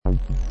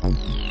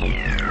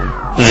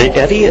The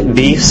Eddie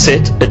B.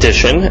 Sit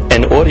edition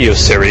and audio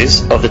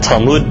series of the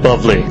Talmud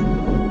Bavli.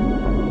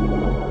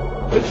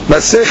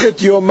 Masechet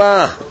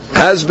Yoma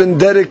has been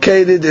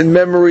dedicated in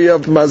memory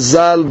of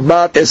Mazal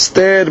Bat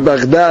Esther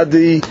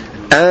Baghdadi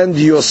and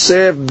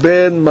Yosef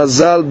ben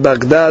Mazal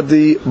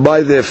Baghdadi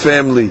by their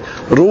family.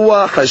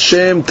 Ruach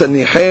Hashem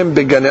Tanichem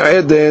Began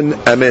Eden.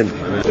 Amen.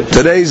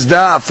 Today's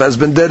daf has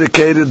been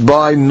dedicated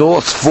by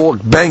North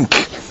Fork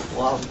Bank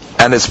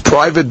and its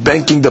private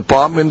banking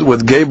department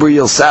with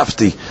Gabriel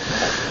Safti.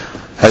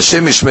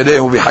 Hashem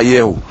Ishmerehu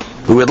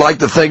V'Hayehu. We would like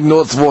to thank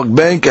North Fork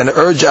Bank and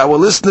urge our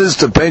listeners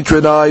to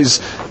patronize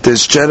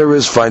this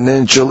generous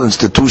financial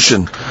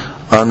institution.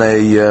 On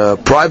a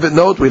private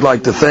note, we'd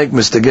like to thank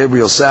Mr.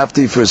 Gabriel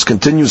Safti for his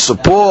continued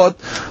support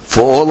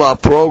for all our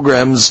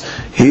programs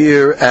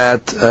here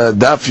at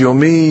Daf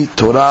Yomi,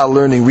 Torah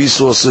Learning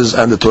Resources,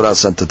 and the Torah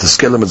Center.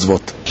 Tezkele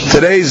Mitzvot.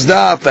 Today's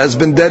daf has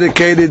been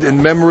dedicated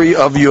in memory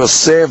of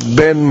Yosef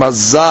ben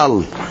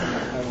Mazal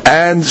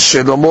and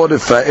Shlomo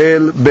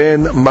Rafael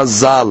ben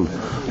Mazal.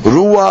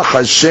 Ruach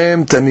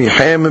Hashem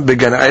Tanichem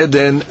Began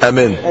Eden.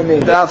 Amen.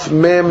 Daf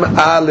Mem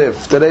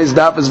Aleph. Today's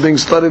daf is being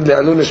studied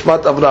Le'alun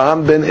Nishmat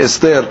Avraham ben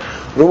Esther.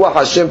 Ruach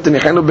Hashem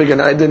Tanichem Began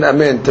Eden.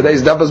 Amen.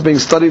 Today's daf is being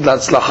studied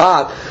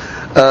L'Atzlachat,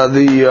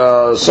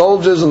 the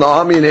soldiers in the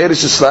army in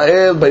Eretz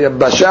Yisrael,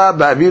 B'Yabasha,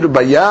 B'Avir,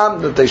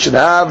 B'Yam, that they should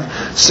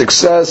have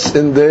success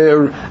in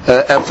their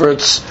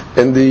efforts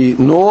in the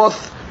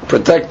north,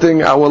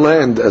 protecting our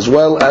land, as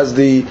well as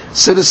the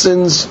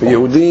citizens,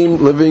 Yehudim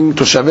living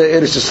Toshavei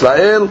Eretz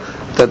Yisrael,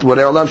 that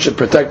Olam should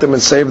protect them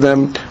and save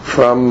them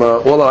from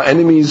all our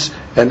enemies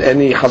and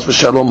any Chas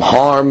v'Shalom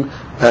harm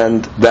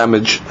and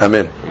damage.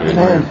 Amen.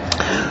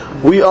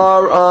 We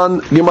are on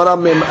Gemara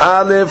Mem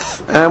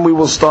Aleph, and we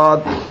will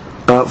start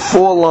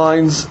 4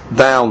 lines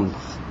down.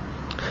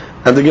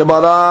 And the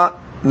Gemara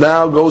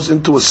now goes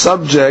into a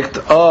subject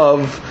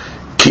of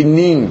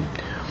kinin.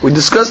 We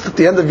discussed at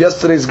the end of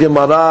yesterday's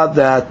Gemara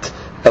that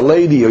a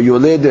lady, or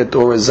yoledet,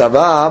 or a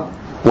zava,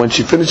 when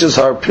she finishes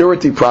her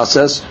purity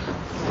process,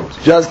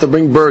 she has to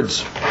bring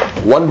birds.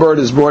 One bird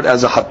is brought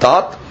as a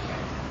hatat,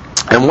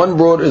 and one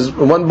bird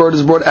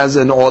is brought as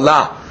an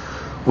olah.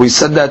 We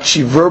said that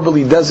she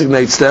verbally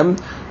designates them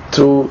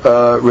to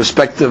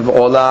respective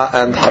olah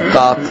and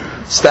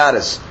hatat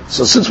status.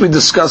 So since we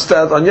discussed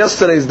that on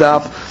yesterday's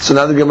daf, so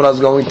now the Gemara is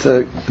going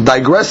to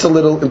digress a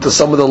little into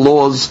some of the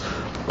laws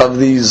of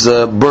these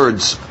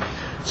birds.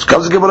 So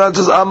comes the Gemara and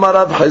says, Amar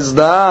Rav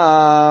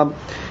Chizda,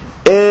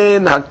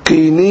 En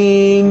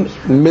hakinin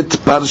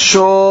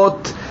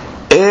mitparshot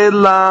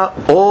ela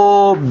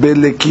o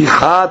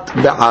belekichat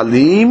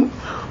be'alim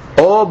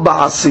o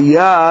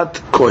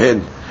ba'asiyat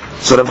kohen.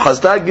 So Rav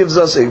Chizda gives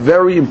us a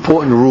very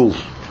important rule.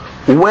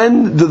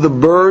 When do the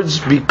birds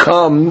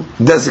become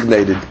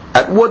designated?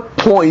 At what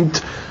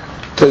point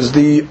does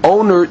the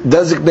owner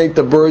designate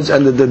the birds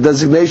and the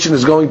designation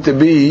is going to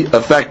be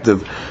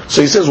effective?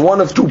 So he says one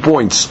of 2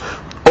 points.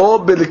 O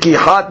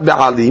bilkihat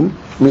be'alim,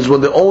 means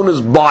when the owners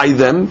buy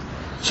them.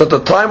 So at the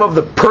time of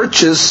the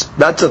purchase,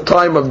 that's a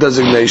time of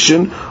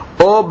designation.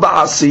 O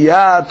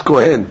ba'asiyat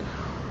kohen,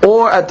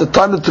 or at the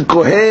time that the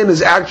kohen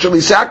is actually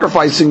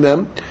sacrificing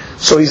them,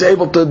 so he's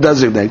able to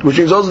designate. Which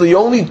means those are the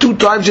only 2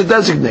 times you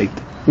designate.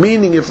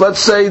 Meaning, if let's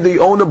say the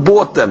owner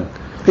bought them,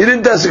 he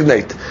didn't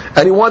designate,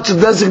 and he wants to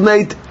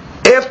designate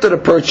after the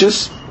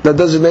purchase, the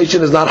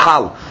designation is not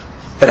hal.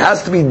 It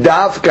has to be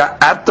dafka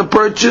at the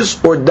purchase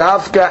or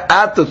dafka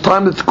at the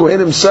time that the Kohen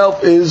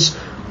himself is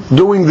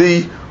doing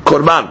the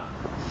korban.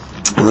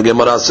 And the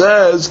Gemara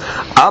says,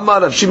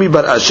 Amar Rav Shimi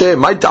bar Asher,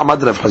 my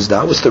ta'amad Rav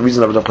Chizda. What's the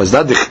reason of Rav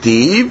Chizda?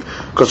 Dichtiv,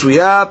 because we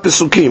have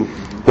pesukim.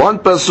 One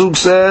pasuk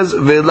says,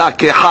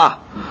 Velakeha.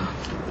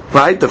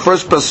 Right? The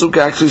first pasuk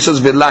actually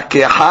says,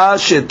 Velakeha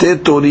shete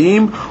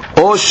torim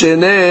o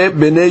shene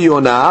b'nei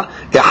Yonah,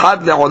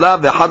 echad le'olah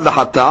ve'echad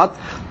le'hatat,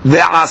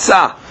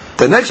 ve'asa.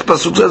 The next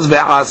pasuk says,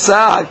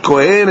 "Ve'asa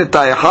hakohen et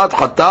ha'echad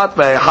hatat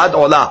ve'echad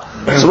olah."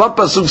 So one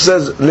pasuk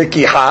says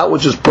lekiha,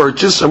 which is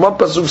purchase, and one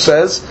pasuk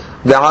says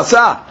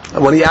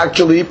ve'asa, when he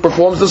actually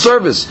performs the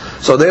service.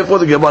 So therefore,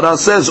 the Gemara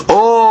says,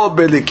 "O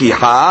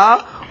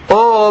belekiha,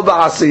 o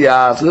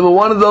ba'asiyah." So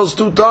one of those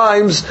 2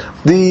 times,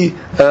 the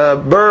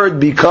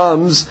bird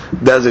becomes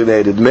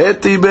designated.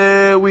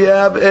 Metibe, we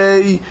have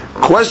a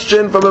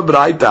question from a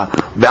braita.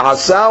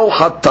 Ve'asa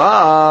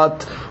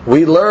hatat.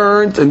 We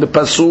learned in the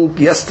pasuk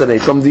yesterday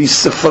from the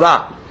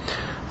Sifra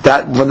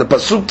that when the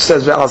pasuk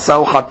says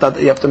ve'asahu hatat,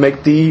 you have to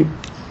make the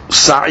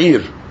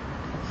sa'ir.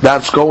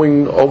 That's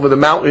going over the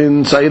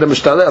mountain. Sa'ir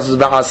mishtaleh says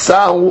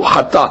ve'asahu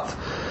hatat.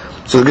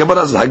 So the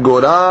Gemara says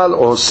hagoral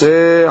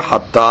oseh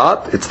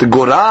hatat. It's the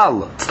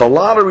goral. It's the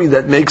lottery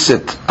that makes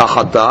it a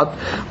hatat.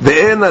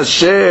 Ve'en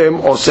Hashem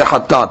oseh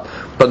hatat.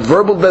 But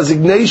verbal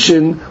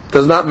designation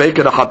does not make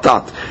it a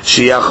hatat.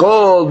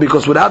 Shiachol,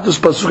 because without this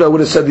pasuk I would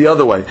have said the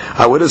other way.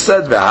 I would have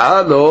said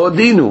ve'halo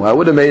dinu. I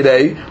would have made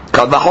a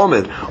kal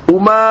vachomer.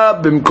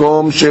 Uma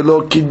bimkom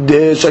shelo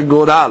kiddesh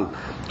hagoral.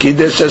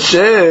 Kiddesh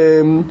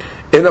Hashem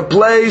in a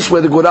place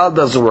where the goral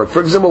doesn't work. For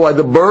example, why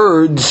the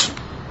birds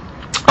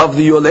of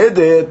the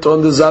yoledet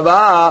on the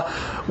zava,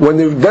 when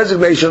the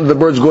designation of the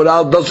bird's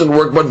goral doesn't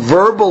work, but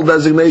verbal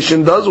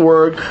designation does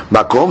work.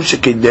 Makom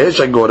shekidesh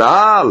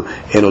goral,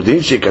 enodin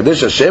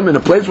shekadesh Hashem, in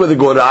a place where the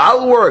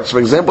goral works. For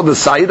example, the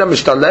sa'ida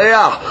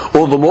mishtaleach,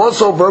 or the more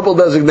so verbal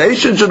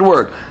designation should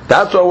work.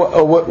 That's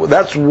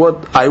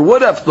what I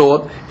would have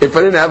thought if I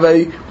didn't have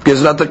a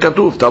gizrat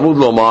katuf. Talmud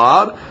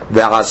lomar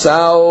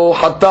ve'asau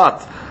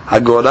hatat.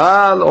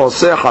 Hagoral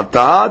oseh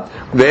hatat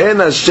ve'en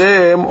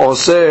Hashem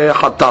oseh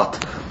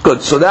hatat.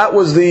 Good. So that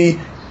was the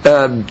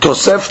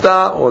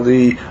Tosefta or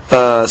the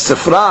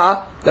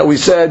Sifra that we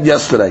said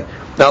yesterday.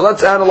 Now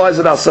let's analyze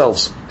it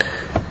ourselves.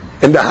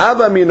 In the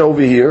Havamin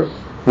over here,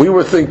 we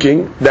were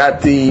thinking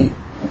that the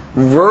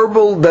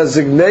verbal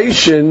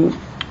designation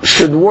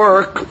should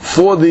work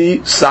for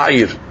the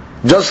Sa'ir,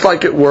 just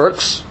like it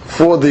works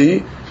for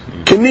the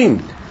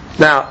Kinin.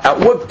 Now, at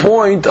what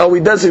point are we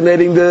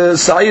designating the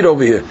Sa'ir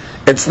over here?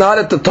 It's not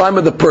at the time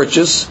of the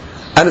purchase,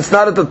 and it's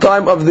not at the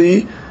time of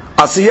the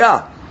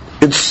Asiyah.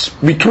 It's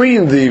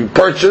between the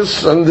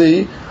purchase and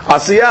the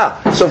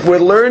Asiyah. So if we're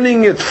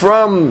learning it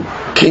from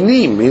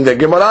Kinim, in the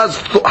Gemara's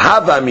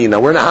Havamina,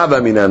 we're in a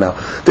Havamina now.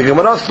 The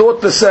Gemara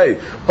thought to say,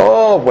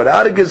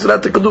 without a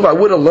Gizrat Keduv, I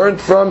would have learned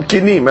from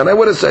Kinim. And I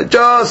would have said,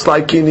 just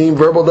like Kinim,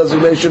 verbal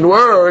designation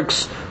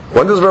works.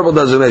 When does verbal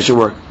designation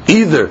work?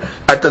 Either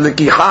at the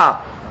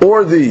Lekiha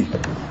or the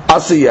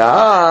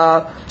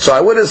Asiyah. So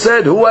I would have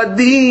said, Hu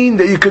adin,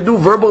 that you could do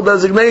verbal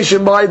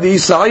designation by the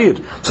Sa'ir.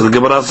 So the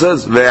Gemara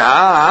says,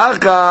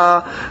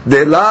 Ve'aka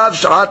delav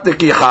sh'at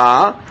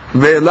lekiha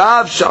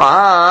ve'lav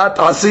sh'at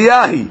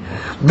asiyahi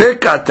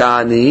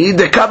dekatani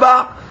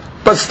dekava.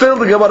 But still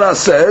the Gemara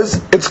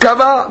says, it's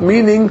kava,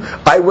 meaning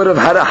I would have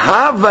had a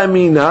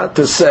havamina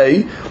to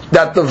say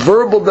that the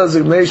verbal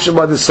designation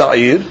by the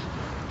Sa'ir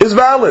is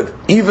valid,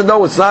 even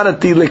though it's not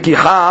at the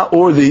lekiha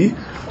or the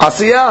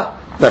Asiyah.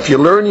 Now, if you're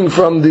learning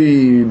from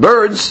the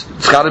birds,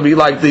 it's got to be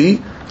like the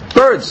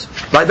birds.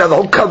 Right now, the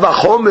whole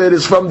kavachomer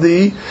is from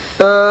the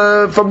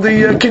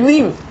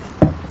kinim.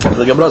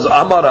 The Gemara says,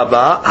 Amar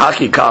Rabba,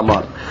 Haki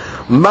Kamar,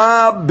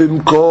 Ma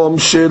bimkom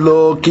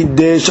shelo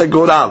kidesh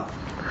hagoral,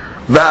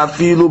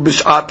 ve'afilu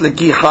b'shat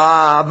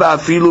lekiha,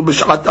 ve'afilu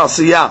b'shat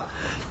asiyah,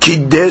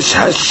 kidesh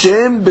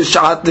Hashem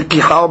b'shat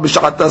lekiha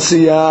u'b'shat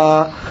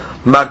asiyah.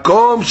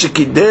 מקום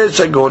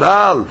שקידש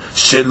הגורל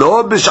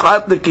שלא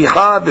בשעת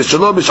לקיחה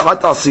ושלא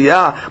בשעת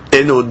עשייה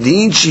אינו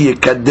דין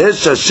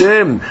שיקדש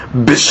השם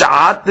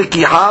בשעת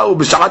לקיחה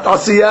ובשעת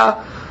עשייה.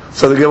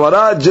 So the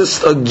Gemara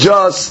just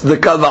adjusts the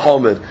Kal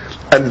Vachomer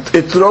and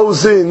it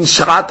throws in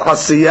Shat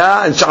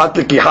Asiyah and Shat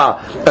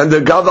Lekiha, and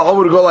the Kal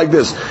Vachomer will go like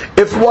this.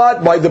 If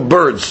what? By the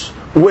birds,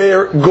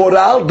 where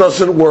Goral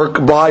doesn't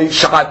work by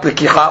Shat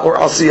Lekiha or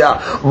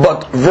Asiyah,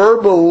 but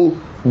verbal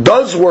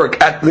does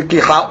work at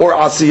Lekiha or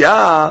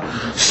Asiyah,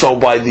 so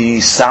by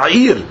the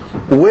Sa'ir,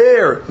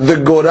 where the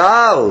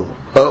Goral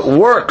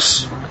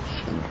works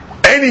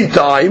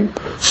anytime,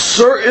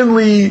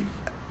 certainly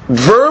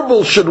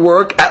verbal should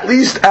work at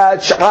least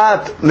at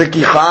Shat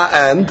Lekiha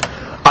and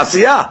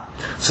Asiyah.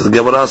 So the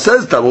Gemara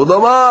says, Talmud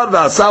Omar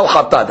ve'asau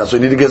chatat. That's why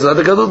we need to get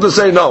the Kadut to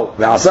say no.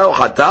 Ve'asau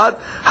chatat,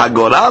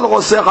 hagoral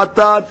oseh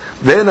chatat,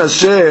 ve'en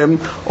Hashem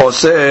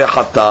oseh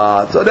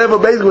chatat. So therefore,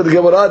 basically what the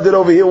Gemara did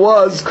over here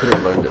was,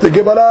 the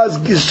Gemara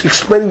is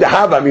explaining the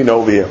Havamina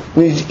over here.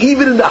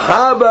 Even in the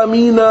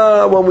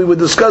Havamina, when we were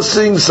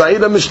discussing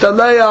Sa'ida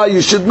Mishtaleya,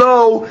 you should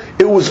know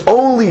it was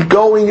only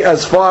going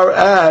as far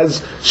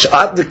as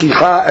Sha'at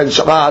Lekicha and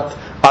Sha'at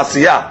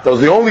Asiyah. That was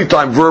the only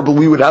time verbal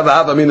we would have a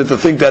Havamina to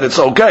think that it's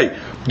okay.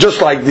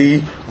 Just like the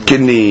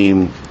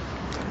Kinim.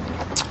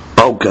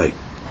 Okay.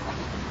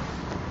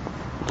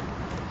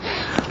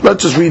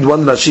 Let's just read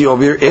one Rashi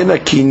over here. Ena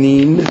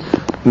Kinin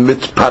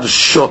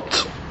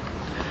mitparshot.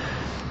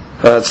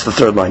 That's the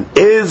third line.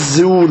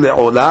 Ezu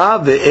le'ola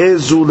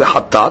ve'ezu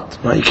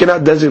le'hatat. You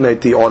cannot designate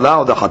the ola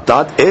or the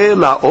hatat.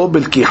 Ela o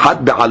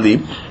belkihat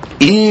be'alim.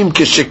 Im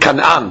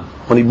keshekan'an.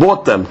 When he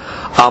bought them.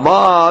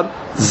 Amar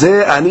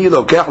ze ani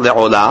lokech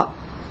le'ola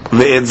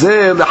ve'et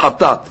ze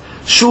le'hatat.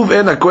 Shuv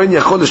en hakohen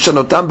yachol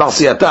l'shanotam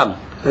b'asiyatam.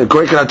 The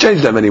Kohen cannot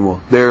change them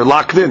anymore. They're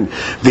locked in.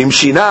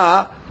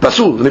 V'imshina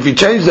pasul. And if you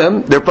change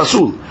them, they're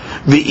pasul.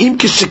 V'im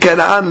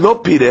kishekana'an lo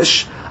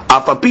piresh.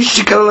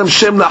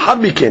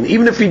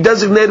 Even if he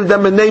designated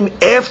them a name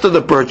after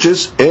the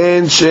purchase,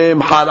 the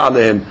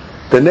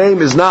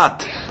name is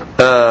not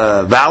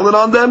valid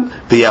on them.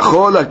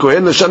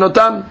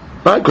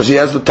 Right? Because he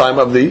has the time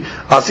of the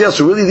Asiyah.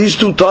 So really these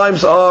two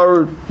times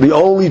are the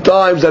only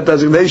times that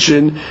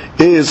designation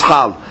is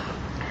Hal.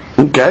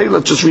 Okay,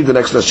 let's just read the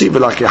next Rashi.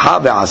 V'lakeha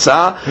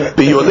ve'asa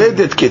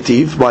b'yoledet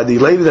ketiv. By the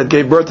lady that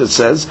gave birth, it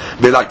says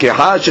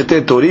v'lakeha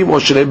shete torim o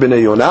shnei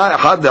b'nei yonah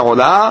echad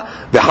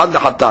le'olah v'echad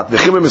le'chatat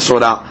v'chim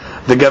misora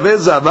v'gaveh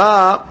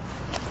zava.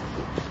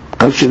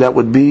 Actually, that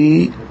would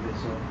be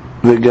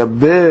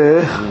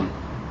v'gaveh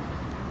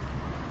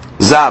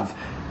zav.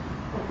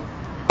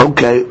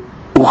 Okay,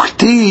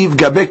 uchtiv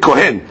gaveh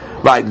kohen.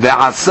 Right,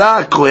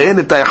 ve'asa kohen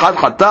et ha'echad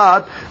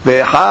chatat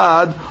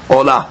ve'echad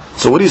olah.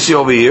 So what do you see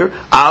over here?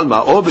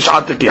 Alma, o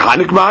b'shat lekiha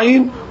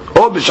nikma'in,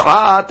 o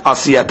b'shat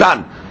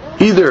asiyatan.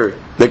 Either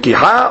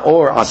lekiha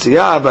or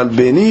asiyah, aval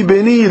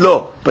beni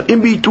lo. But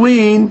in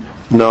between,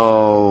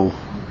 no.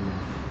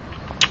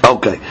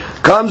 Okay.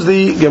 Comes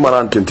the Gemara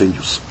and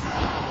continues.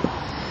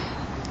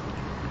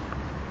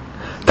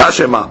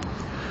 Tashema.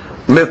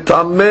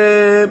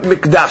 Metame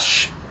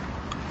mikdash.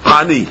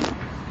 Ani.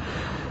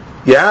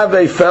 You have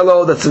a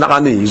fellow that's an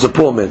ani, he's a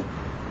poor man.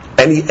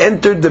 And he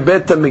entered the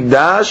Bet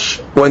HaMikdash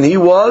when he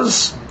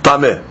was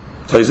tameh.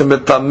 So he's a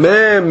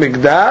metameh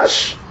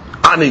mikdash,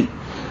 ani.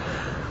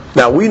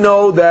 Now we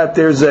know that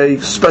there's a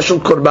special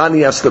korban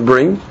he has to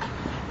bring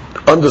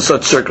under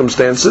such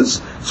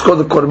circumstances. It's called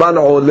the korban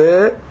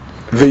oleh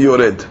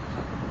v'yored.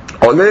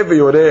 Oleh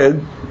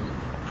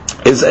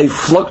v'yored is a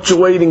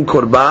fluctuating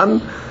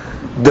korban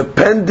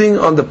depending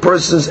on the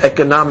person's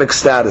economic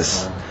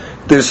status.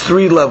 There's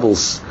three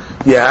levels.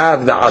 You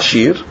have the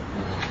ashir,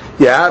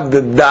 you have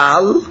the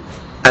dal,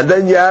 and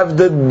then you have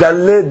the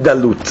daled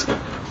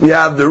dalut. You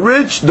have the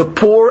rich, the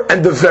poor,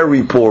 and the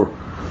very poor.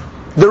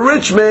 The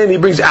rich man, he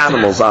brings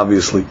animals,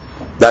 obviously.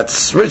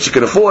 That's rich, he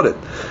can afford it.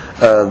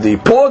 The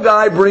poor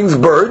guy brings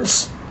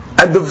birds,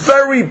 and the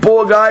very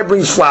poor guy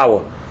brings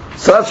flour.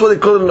 So that's what they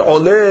call it an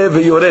oleh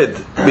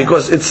v'yored,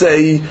 because it's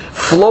a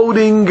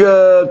floating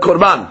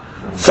korban.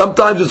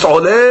 Sometimes it's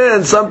oleh,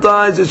 and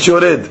sometimes it's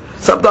yored.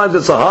 Sometimes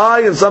it's a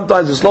high, and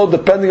sometimes it's low,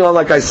 depending on,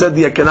 like I said,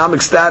 the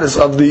economic status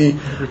of the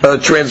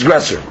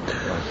transgressor.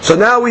 So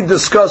now we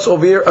discuss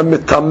over here a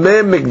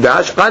metameh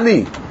mikdash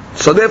ani.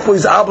 So therefore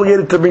he's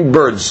obligated to bring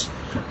birds.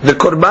 The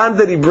korban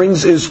that he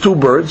brings is two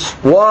birds,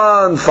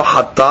 one for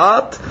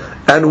hatat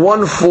and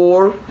one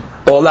for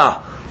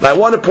olah. Now I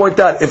want to point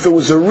out, if it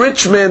was a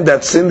rich man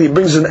that sinned, he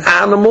brings an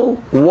animal,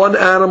 one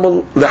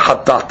animal, the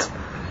hatat.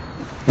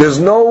 There's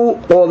no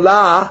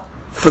olah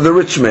for the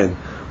rich man.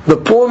 The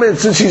poor man,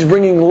 since he's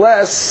bringing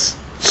less,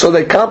 so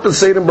they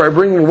compensate him by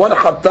bringing one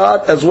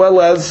hatat as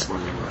well as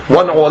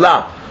one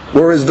olah.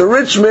 Whereas the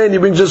rich man, he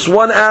brings just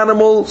one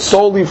animal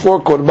solely for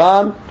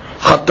korban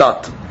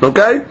hatat.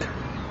 Okay?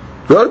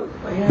 Good?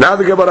 Now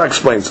the Gemara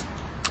explains.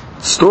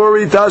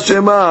 Story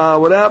Tashema,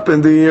 what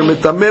happened here?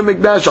 Metameh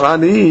mikdash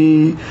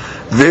ani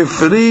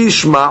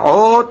v'frish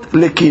ma'ot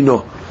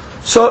lekino.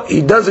 So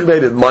he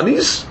designated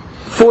monies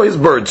for his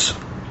birds.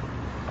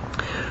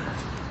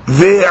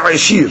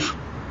 Ve'ashir.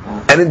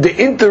 And in the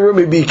interim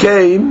he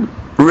became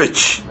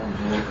rich.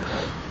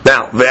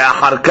 Now,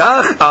 ve'achar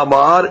kach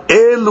amar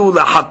elu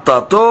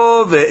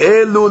lehattato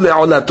ve'elu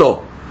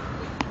le'olato.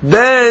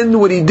 Then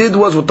what he did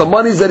was, with the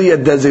monies that he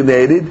had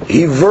designated,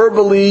 he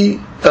verbally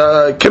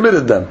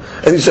committed them.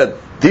 And he said,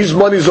 these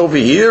monies over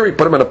here, he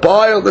put them in a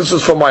pile, this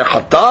is for my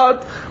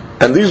hatat,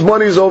 and these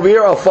monies over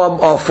here are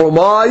for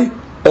my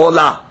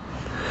olah.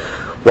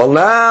 Well,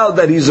 now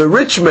that he's a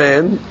rich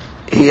man,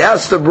 he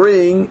has to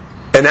bring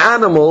an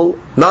animal,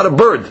 not a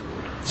bird.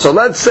 So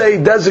let's say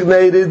he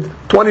designated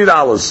 $20,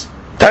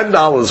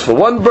 $10 for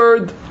one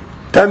bird,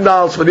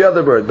 $10 for the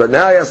other bird. But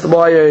now he has to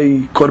buy a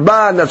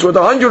korban that's worth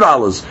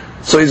 $100.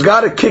 So he's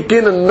got to kick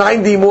in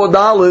 $90 more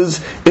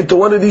into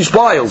one of these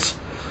piles.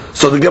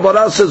 So the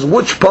Gemara says,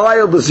 which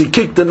pile does he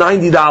kick the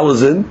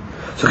 $90 in?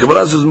 So the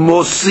Gemara says,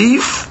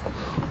 Mosif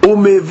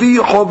umevi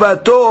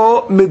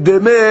chovato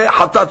medeme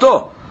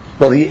hatato.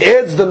 Well, he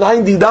adds the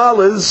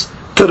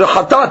 $90 to the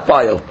hatat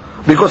pile,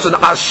 because an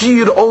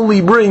ashir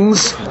only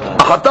brings a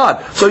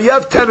hatat. So you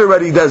have 10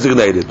 already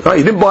designated. Right?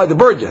 He didn't buy the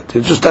bird yet.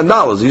 It's just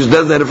 $10. He's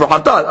designated for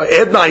hatat.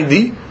 Add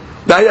 90.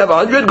 Now you have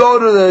 100. Go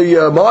to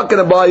the market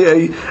and buy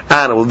a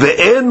animal.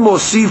 Ve'en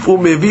mosif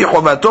umevi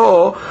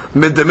chovato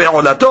medeme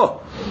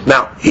olato.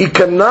 Now he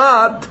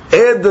cannot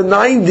add the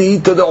 90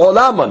 to the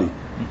olah money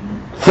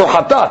for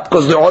hatat,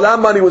 because the olah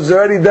money was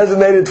already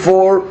designated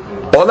for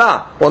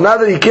olah. Well, now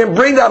that he can't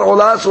bring that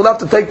olah, so he'll have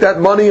to take that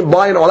money and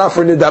buy an olah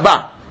for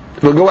nidabah.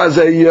 It'll go as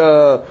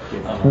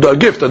a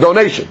gift, a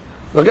donation.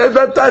 Okay,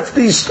 that's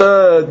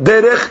the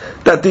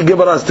derech that the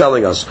Gemara is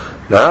telling us.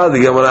 Now the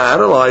Gemara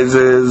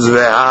analyzes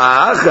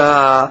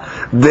ve'acha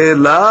de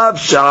lav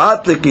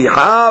sha'at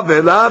lekiha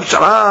ve'lav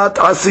sha'at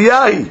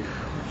asiyahi.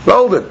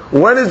 Hold it.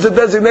 When is the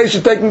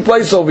designation taking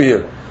place over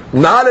here?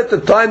 Not at the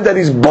time that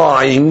he's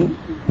buying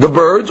the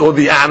birds or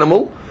the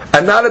animal,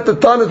 and not at the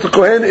time that the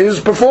Kohen is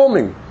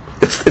performing.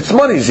 It's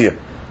monies here.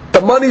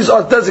 The monies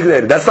are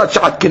designated. That's not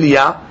sha'at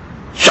kiniyah.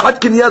 Sha'at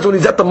kiniyah is when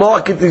he's at the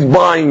market, he's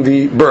buying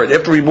the bird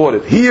after he bought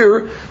it.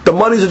 Here, the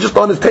monies are just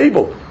on his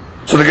table.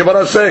 So the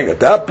Gemara is saying, at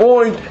that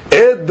point,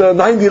 add the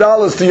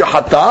 $90 to your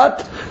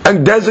hatat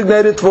and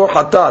designate it for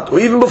hatat. Or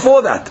even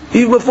before that.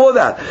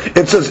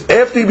 It says,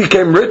 after he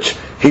became rich,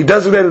 he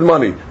designated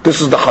money.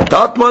 This is the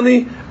hatat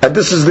money, and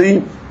this is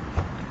the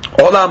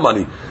olah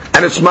money.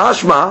 And it's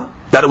mashma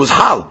that it was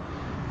hal.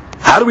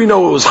 How do we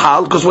know it was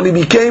hal? Because when he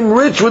became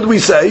rich, what did we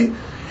say?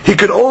 He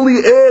could only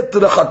add to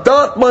the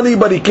hatat money,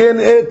 but he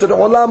can't add to the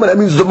olah money. That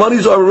means the money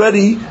is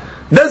already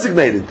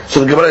designated.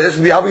 So the Gemara asks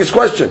the obvious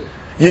question.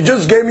 You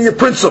just gave me a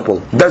principle.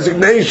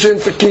 Designation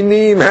for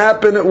kinim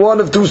happen at one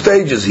of two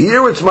stages.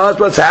 Here it's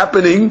what's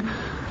happening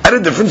at a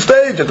different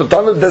stage, at the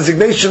time of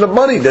designation of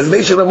money.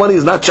 Designation of money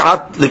is not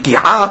sha'at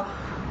lekiha,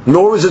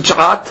 nor is it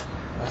sha'at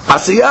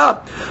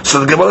Asiyah. So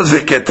the Gemara is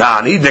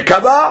Viketani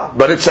Dekaba,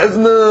 but it says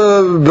in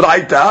the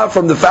Braita,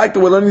 from the fact that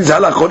we're learning these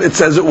halachot, it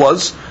says it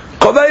was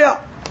Koveya.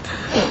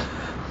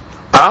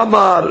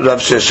 Amar Rav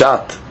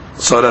Sheshat.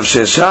 So Rav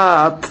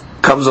Sheshat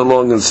comes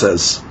along and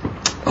says,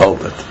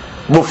 hold it.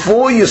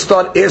 Before you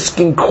start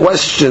asking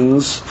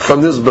questions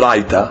from this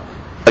Braita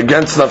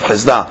against Rav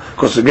Hizda,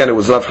 because again it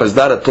was Rav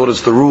Hizda that taught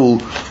us the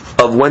rule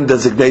of when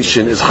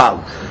designation is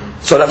hal.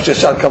 So Rav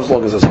Sheshat comes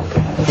along and says,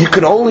 you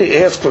can only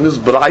ask from this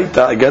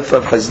Braita against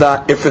Rav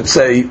Hizda if it's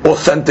a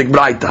authentic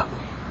Braita.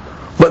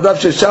 But Rav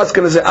Sheshat's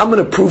going to say, I'm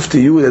going to prove to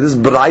you that this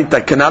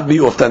Braita cannot be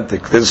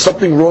authentic. There's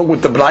something wrong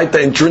with the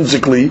Braita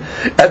intrinsically,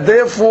 and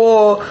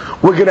therefore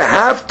we're going to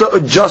have to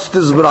adjust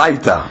this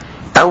Braita.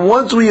 And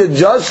once we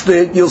adjust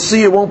it, you'll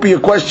see it won't be a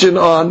question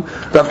on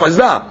Rav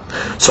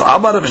Hizda. So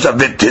Amar Rav Sheshat,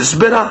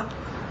 V'tisbera?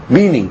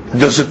 Meaning,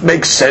 does it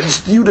make sense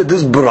to you that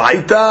this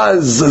Braita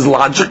is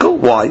logical?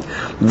 Why?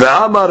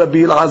 V'amar Rabbi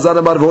Elazar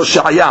amar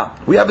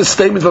Roshaya. We have a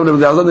statement from Rabbi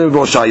Elazar named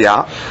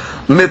Roshaya.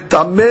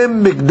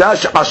 Metamem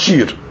mikdash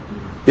ashir.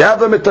 You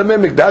have a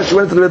metamem mikdash. He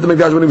went to the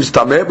mikdash when he was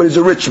tameh, but he's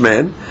a rich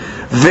man.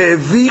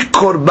 Ve'vi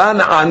korban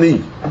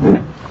ani.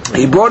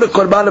 He brought a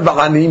korban of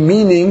ani,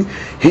 meaning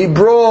he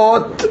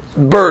brought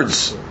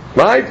birds,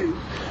 right?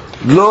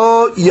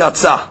 Lo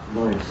yatsa,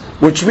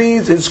 which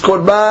means his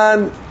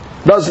korban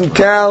doesn't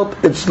count,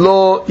 it's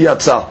lo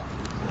yatsa.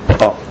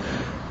 Oh.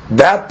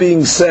 That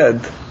being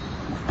said,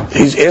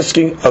 he's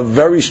asking a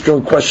very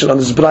strong question on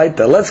this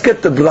Braita. Let's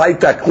get the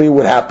Braita clear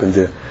what happened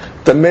here.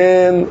 The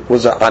man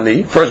was an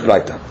ani, first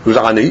Braita, he was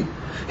an ani.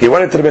 He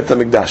went into the Beit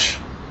HaMikdash.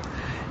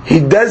 He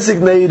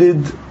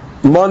designated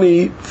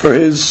money for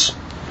his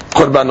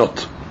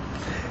korbanot.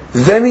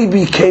 Then he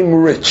became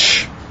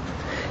rich.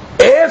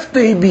 After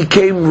he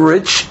became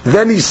rich,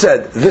 then he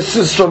said, this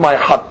is for my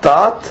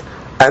hatat,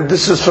 and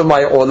this is for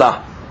my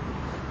olah.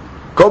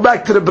 Go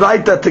back to the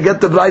Braita to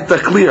get the Braita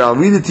clear. I'll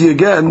read it to you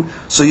again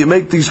so you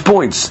make these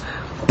points.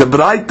 The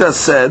Braita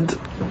said,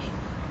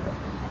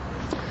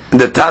 in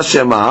the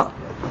Tashema,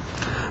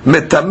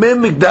 Metamem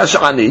mikdash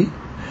ani,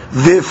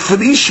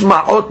 v'frish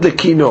ma'ot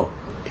lekino.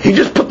 He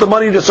just put the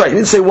money to the side. He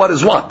didn't say what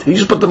is what. He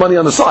just put the money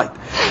on the side.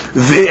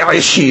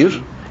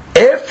 Ve'ashir,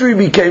 after he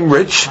became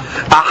rich,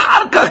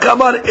 ahar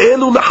kamar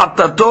elu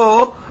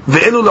lehatato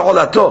ve'elu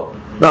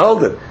le'olato. Now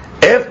hold it.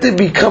 After he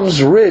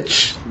becomes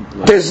rich,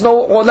 there's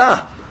no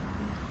olah.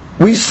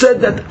 We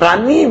said that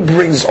ani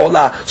brings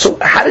olah. So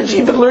how did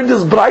you even learn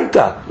this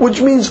Braita?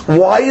 Which means,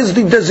 why is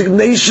the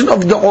designation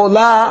of the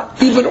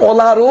olah even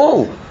olah at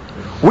all?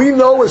 We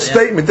know a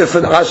statement, if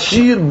an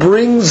ashir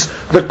brings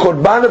the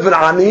korban of an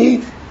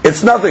ani,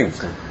 it's nothing.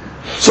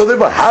 So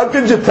therefore, how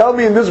could you tell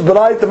me in this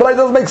Braita? The Braita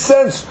doesn't make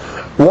sense.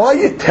 Why are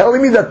you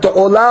telling me that the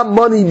olah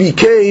money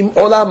became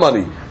olah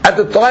money? At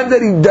the time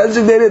that he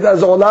designated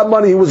as olah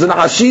money, he was an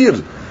ashir.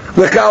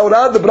 The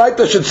Kaurah, the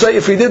Braita should say,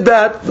 if he did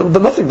that,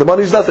 nothing, the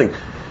money is nothing.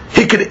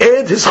 He could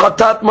add his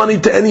khatat money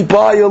to any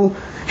pile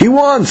he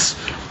wants.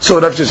 So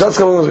Rav Sheshat's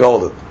coming and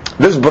hold it.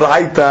 This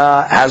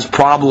Braita has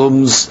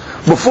problems.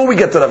 Before we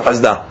get to Rav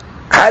Hizda,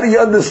 how do you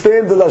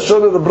understand the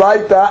Lashon of the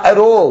Braita at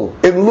all?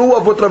 In lieu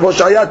of what Rav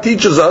Hoshaya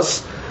teaches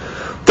us,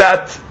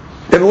 that,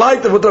 in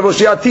light of what Rav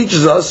Hoshaya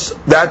teaches us,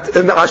 that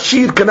an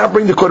Ashir cannot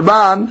bring the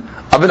Korban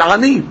of an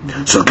Ani.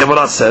 So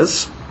Gemara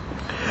says,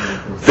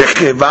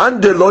 finishing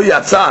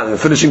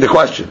the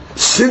question,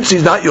 since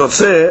he's not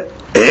Yotzeh,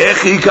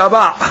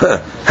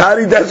 how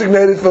do you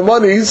designate it for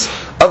monies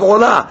of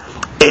olah?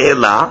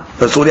 Ela,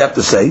 that's what you have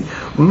to say.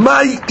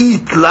 May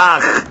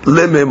itlach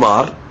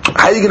lememar.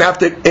 How are you going to have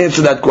to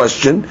answer that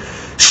question?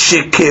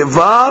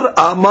 Shekevar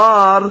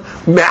amar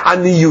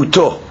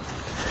me'aniyuto.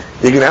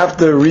 You're going to have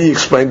to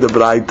re-explain the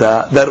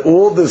Braita that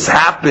all this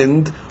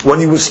happened when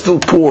he was still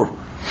poor.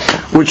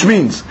 Which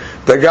means,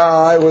 the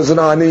guy was an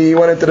ani, he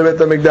went into the Beit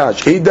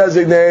HaMikdash. He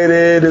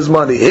designated his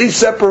money. He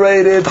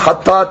separated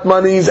hatat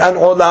monies and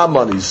olah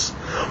monies.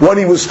 When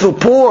he was still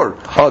poor,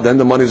 then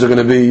the monies are going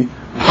to be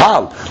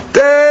hal.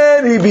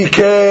 Then he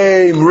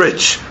became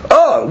rich.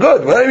 Oh,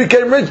 good. When he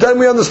became rich, then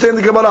we understand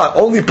the Gemara.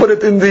 Only put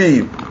it in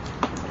the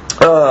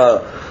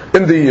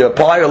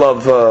pile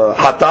of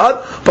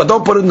hatat, but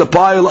don't put it in the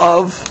pile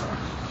of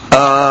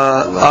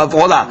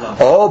olah.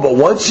 Oh, but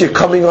once you're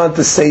coming on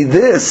to say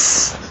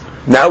this,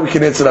 now we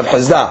can answer Rav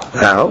Hizda.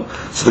 Now,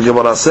 so the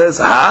Gemara says,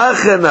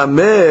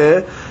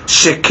 "Hachenameh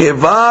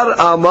shekevar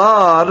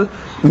amar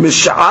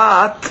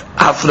mishat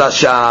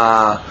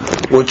hafrasha,"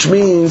 which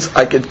means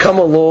I could come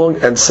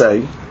along and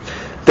say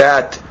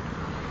that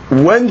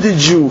when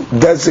did you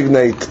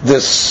designate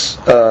this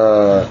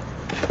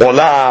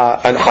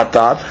olah and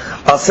hatat?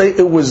 I'll say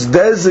it was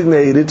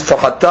designated for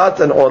hatat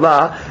and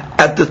olah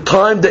at the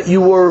time that you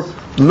were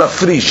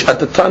mafrish, at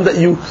the time that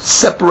you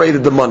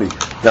separated the money.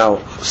 Now,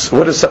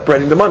 what is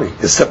separating the money?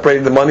 Is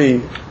separating the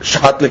money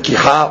shat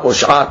lekiha or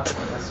shat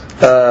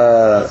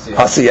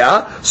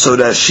asiyah? So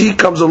Rashi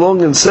comes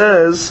along and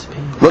says,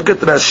 look at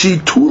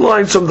Rashi, 2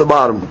 lines from the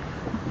bottom.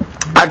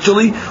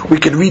 Actually, we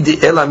can read the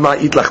Ela ma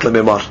itlach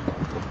lememar.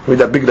 Read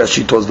that big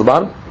Rashi towards the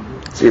bottom.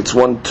 See, it's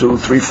 1, 2,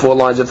 3, 4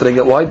 lines after they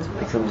get wide.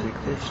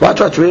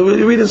 Watch.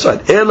 We read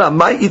inside. Ela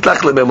mai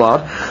itlach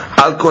lememar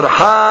al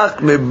korhak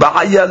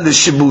mebaya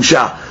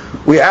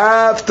l'shibusha. We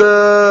have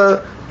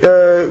to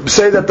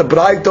say that the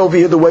bright over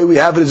here, the way we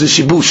have it, is a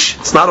shibush.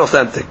 It's not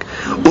authentic.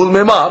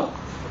 Ulmemar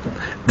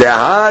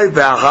dehai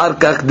ve'achar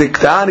kach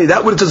diktani.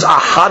 That word says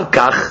achar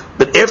kach.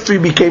 But after he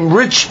became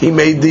rich, he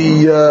made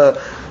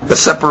the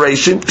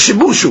separation.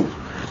 Shibushu.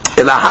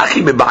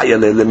 Elahachi mebaya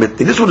lemitni.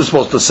 This is what it's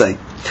supposed to say.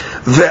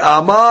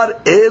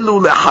 Ve'amar elu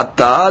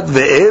lehatad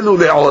ve'elu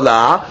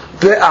le'olah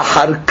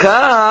ve'achar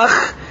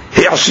kach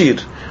he'ashir.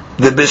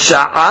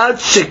 Ve'besha'at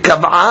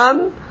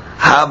shekav'an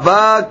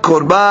hava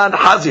korban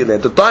hazil.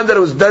 At the time that it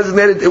was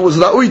designated, it was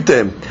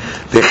la'uitem.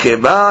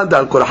 Ve'chevan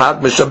dal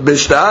korhak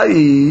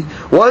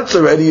mishabishtai. Once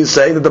already you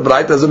say that the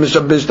bright is a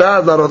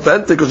mishabishtai, is not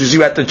authentic, because you see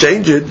you have to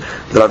change it.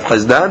 Rav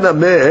Chazdana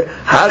me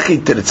hachi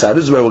tirtzah.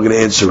 This is where we're going to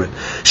answer it.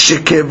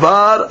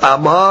 Shekevar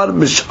amar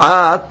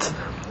mishat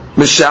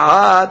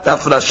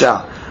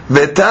afrasha.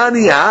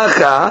 Vetani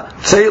hacha.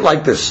 Say it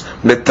like this.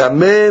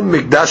 Metameh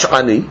mikdash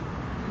ani.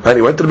 And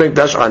he went to the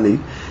mikdash ani.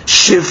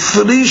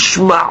 Shifrish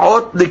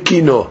ma'ot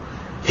lekino.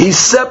 He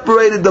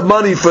separated the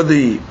money for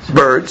the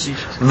birds.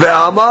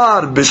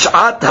 Ve'amar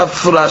b'shat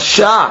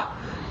hafrasha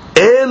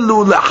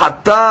elu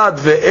lehatad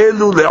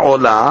ve'elu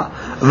le'olah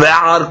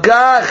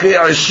ve'arkach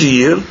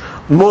he'ashir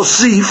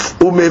mosif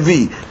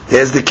umevi.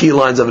 Here's the key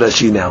lines of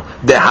Rashi now.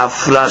 The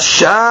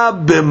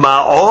hafrasha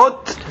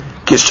b'ma'ot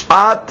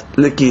kishat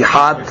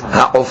lekihat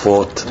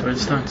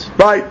ha'ofot.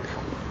 Right,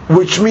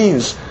 which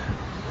means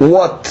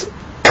what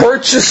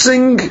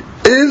purchasing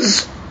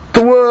is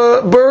to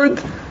a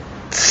bird,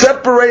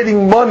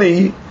 separating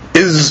money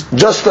is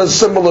just as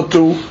similar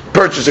to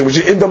purchasing. Which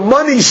is, in the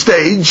money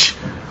stage,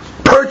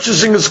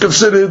 purchasing is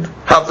considered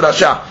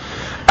hafrasha,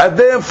 and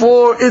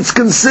therefore it's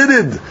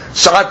considered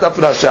shat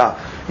hafrasha.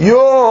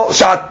 Your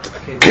shat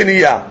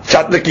kiniya,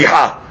 shat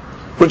lekiha.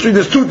 Which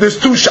means there's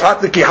two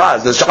shat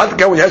lekihas. There's shat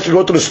lekiha when you actually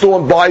go to the store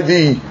and buy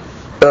the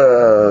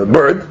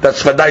bird.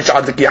 That's vadai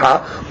shat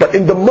lekiha. But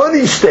in the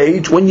money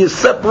stage, when you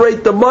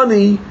separate the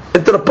money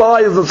into the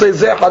piles and say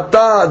zeh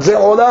hatad, zeh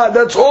olah,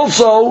 that's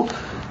also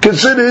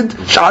considered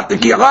shat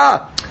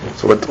lekiha.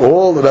 So what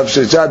all Rav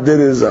Sheshat did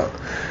is,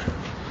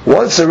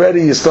 once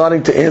already you're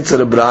starting to answer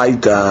the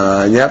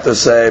braita, and you have to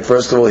say,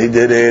 first of all, he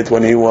did it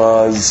when he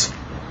was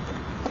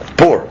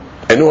poor,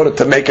 in order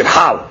to make it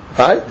hal,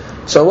 right?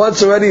 So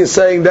once already you're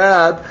saying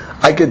that,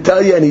 I can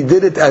tell you, and he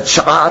did it at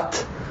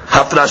shat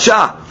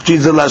hafrasha.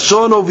 She's the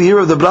lashon over here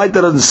of the braita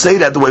doesn't say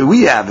that the way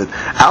we have it.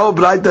 Our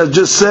braita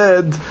just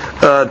said,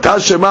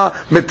 Tashema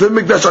metim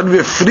mikdash an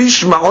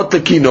v'frish ma'ot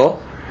lekino.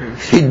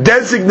 He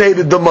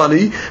designated the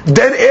money.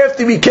 Then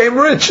after he became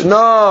rich,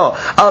 no,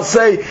 I'll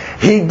say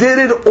he did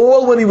it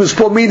all when he was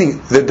poor.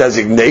 Meaning the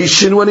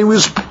designation when he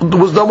was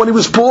done when he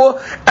was poor,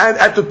 and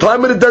at the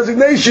time of the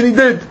designation he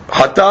did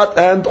hatat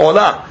and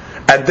olah,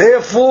 and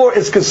therefore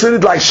it's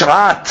considered like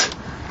shat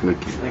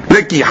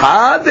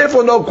lekiha.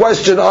 Therefore, no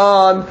question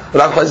on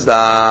Rav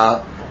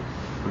Chazda.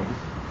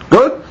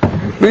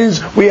 Good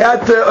means we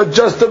had to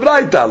adjust the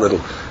braita a little,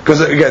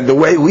 because again the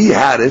way we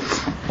had it,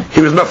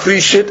 he was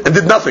mafrish it and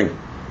did nothing.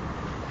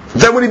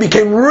 Then when he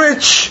became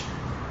rich,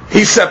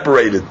 he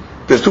separated.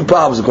 There's two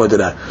problems according to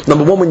that.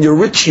 Number one, when you're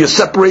rich, your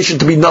separation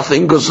to be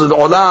nothing, because the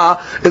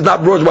olah is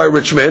not brought by a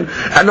rich man.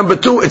 And number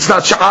two, it's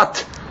not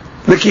sha'at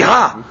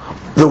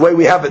lekiha. The way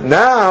we have it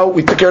now,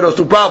 we took care of those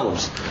two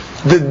problems.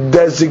 The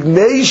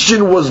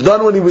designation was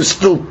done when he was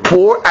still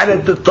poor, and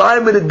at the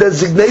time of the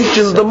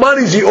designation of the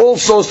monies, he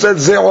also said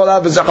zeh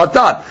olah v'zeh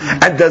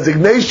hatat. And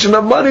designation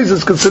of monies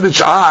is considered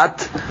sha'at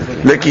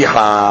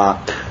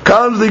lekiha.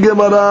 Comes the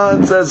Gemara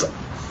and says,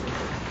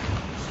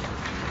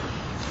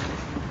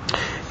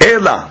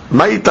 Ela,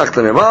 ma'itach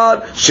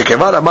lememar,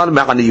 shekevar amar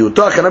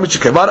me'aniyuto, achanamit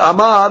shekevar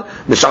amar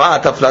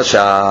mish'at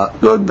hafrasha.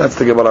 Good, that's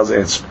the Gemara's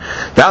answer.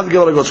 Now the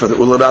Gemara goes further.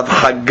 Ularav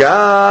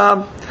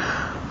Haggah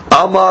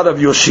amar of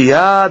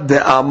Yoshia de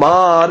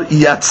amar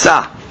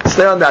yatsa.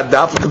 Stay on that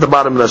daf, look at the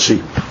bottom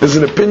Rashi. There's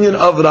an opinion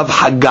of Rav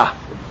Haggah.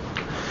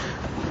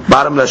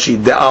 Bottom Rashi.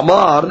 De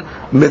amar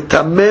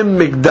metamem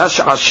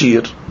mikdash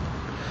ashir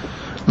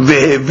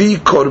vehevi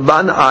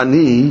korban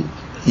ani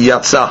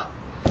yatsa.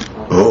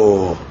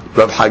 Oh.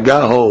 Rav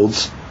Haggah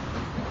holds,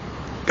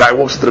 guy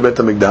walks into the Beit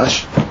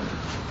HaMikdash,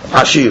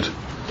 Ashir.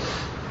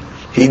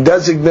 He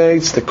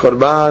designates the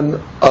korban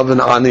of an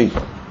ani.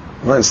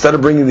 Right? Instead of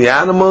bringing the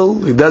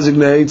animal, he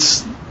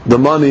designates the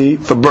money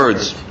for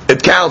birds.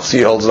 It counts,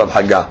 he holds, Rav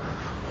Haggah.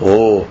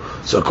 Oh,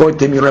 so according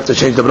to him, you don't have to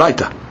change the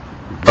braita.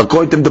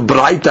 According to him, the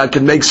braita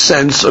can make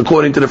sense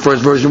according to the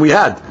first version we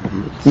had.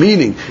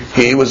 Meaning,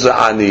 he was an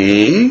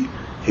ani,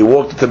 he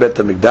walked into the Beit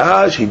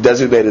HaMikdash, he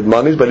designated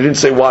monies, but he didn't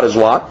say what is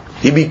what.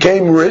 He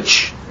became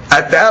rich.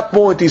 At that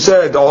point, he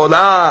said,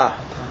 "Olah,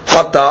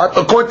 hatat."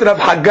 According to Rav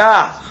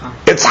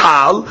Haggah, it's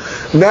hal.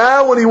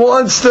 Now, when he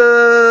wants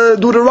to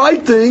do the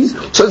right thing,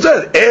 so it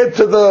says, add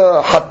to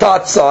the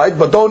hatat side,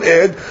 but don't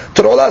add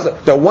to the olah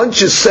side. Now, once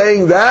you're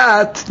saying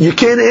that, you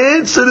can't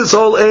answer this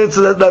whole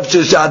answer that Rav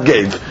Sheshat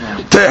gave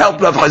to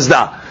help Rav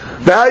Chazda.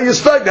 Now you're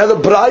stuck. Now the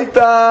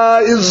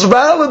Braita is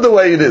valid the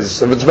way it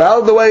is. If it's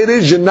valid the way it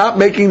is, you're not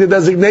making the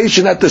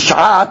designation at the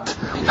Sha'at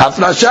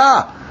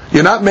Hafrasha.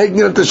 You're not making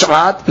it at the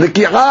Sha'at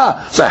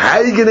Liki'ah. So how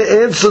are you going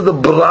to answer the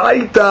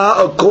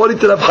Braita according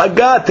to Rav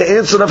Chaga to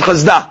answer Rav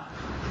Chazda?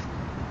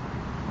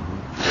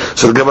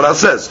 So the Gemara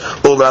says,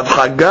 Rav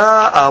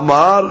Chaga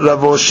Amar Rav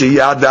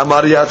Oshiyah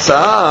Damar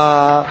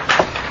Yatsa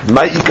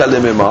Ma'ika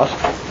Lememar.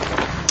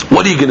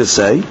 What are you going to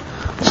say?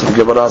 So the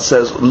Gemara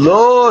says,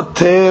 Lo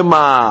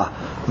tema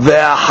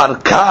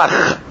ve'achar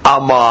kach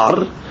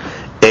amar,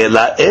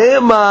 ela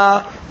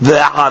ema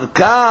ve'achar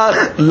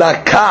kach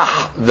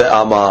lakach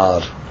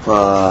ve'amar.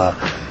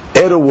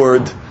 Add a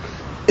word,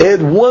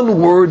 add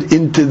one word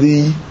into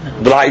the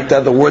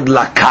Braita, the word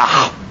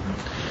lakach,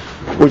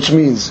 which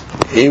means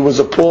he was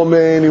a poor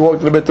man, he walked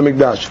to the Beit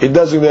HaMikdash. He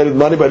designated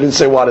money, but didn't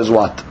say what is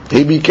what.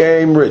 He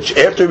became rich.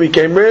 After he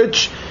became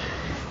rich,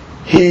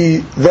 he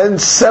then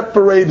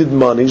separated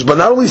monies, but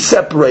not only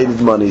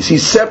separated monies, he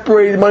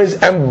separated monies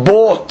and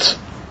bought.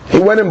 He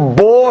went and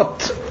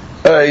bought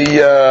an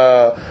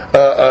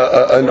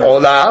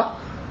olah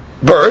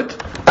bird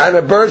and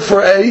a bird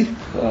for a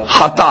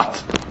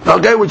hatat.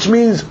 Okay, which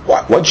means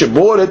once you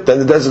bought it, then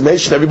the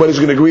designation everybody's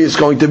going to agree is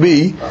going to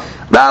be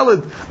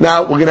valid.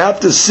 Now we're going to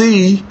have to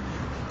see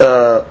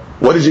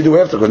what does he do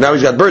after, because now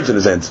he's got birds in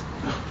his hands.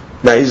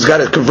 Now he's got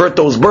to convert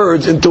those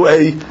birds into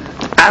a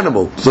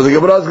animal. So the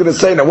Gemara is going to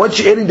say, now once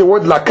you're adding the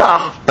word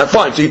lakah, that's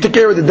fine. So you took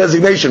care of the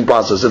designation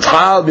process. It's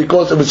hal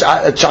because it was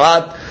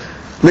sha'at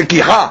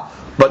likiha.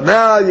 But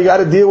now you got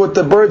to deal with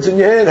the birds in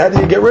your hand. How do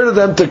you get rid of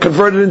them to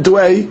convert it into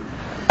a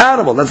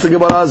animal? That's the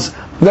Gemara's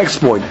next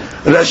point.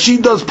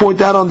 Rashi does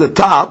point out on the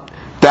top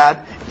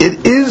that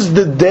it is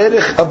the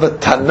derech of a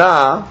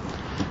Tana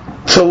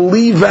to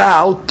leave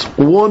out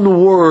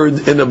one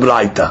word in a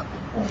Braita.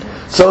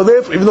 So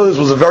therefore, even though this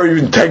was a very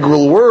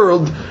integral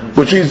word,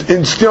 which means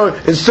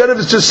instead of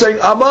it's just saying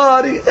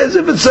Amar, as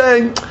if it's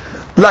saying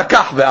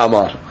Lakah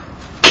ve'Amar.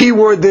 Key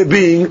word there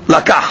being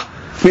Lakah,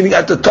 meaning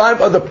at the time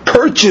of the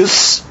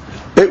purchase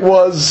it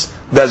was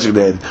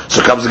designated.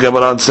 So comes the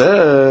Gemara and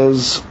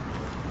says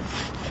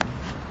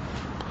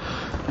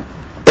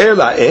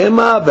Ela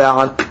ema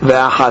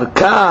ve'achar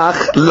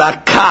kach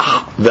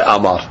Lakah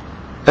ve'Amar.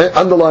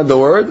 Underline the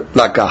word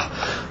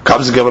Lakah.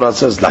 Comes the Gemara and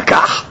says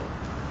Lakah.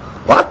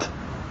 What?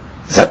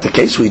 Is that the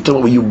case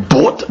where you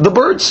bought the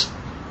birds?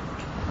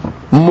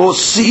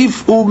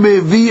 Mosif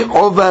umevi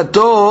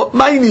ovato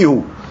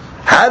mainu.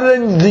 How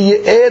do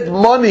you add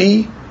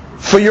money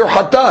for your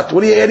hatat?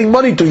 What are you adding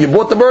money to? You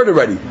bought the bird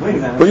already.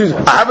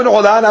 I have an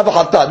olah and I have a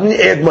hatat. You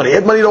add money.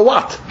 Add money to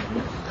what?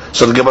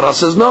 So the Gemara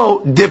says,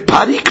 no, de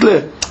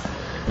parikle.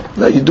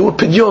 Now you do a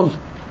pidyon,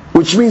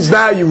 which means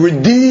now you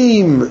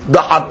redeem the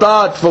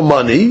hatat for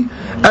money,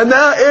 and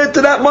now add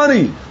to that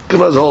money.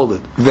 Let's hold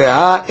it.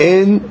 Veha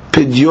in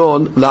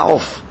pidyon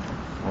la'of.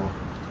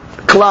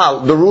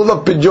 Klal, the rule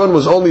of pidyon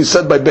was only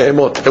said by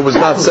behemot. It was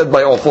not said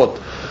by ofot.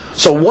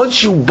 So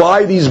once you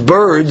buy these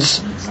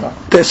birds,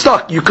 they're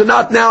stuck. You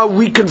cannot now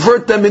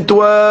reconvert them into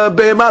a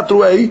behemah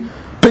through a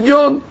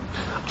pidyon.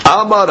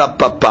 Amar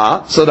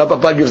Papa. So the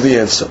Papa gives the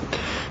answer.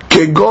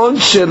 Kegon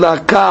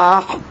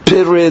shelakah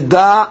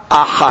pereda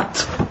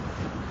achat.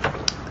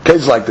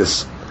 Case like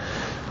this.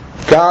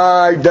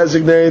 Guy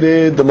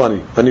designated the money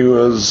when he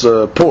was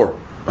poor,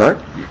 right?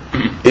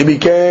 He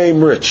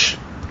became rich,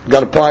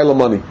 got a pile of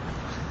money.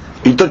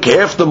 He took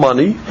half the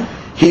money,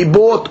 he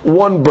bought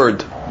one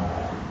bird.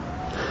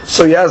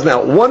 So he has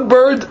now one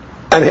bird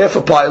and half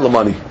a pile of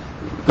money,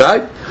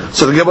 right?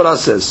 So the Gemara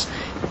says,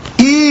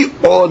 I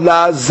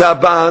ola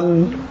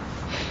zaban,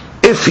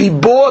 if he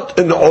bought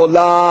an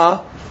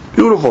ola,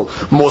 beautiful,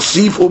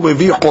 mosif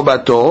umevi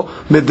chobato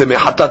medeme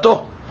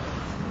hatato.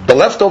 The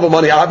leftover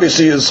money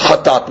obviously is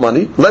hatat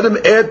money. Let him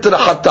add to the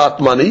hatat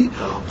money.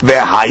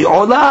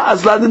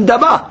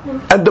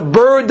 And the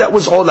bird that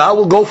was olah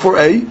will go for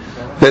a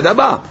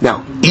nedaba.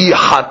 Now,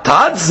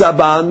 hatat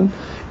zaban,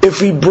 if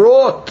he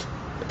bought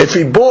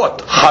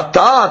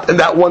hatat and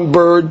that one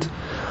bird,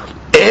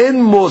 en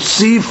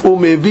mosif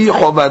umevi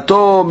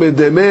chovato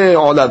medeme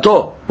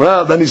olato.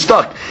 Well, then he's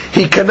stuck.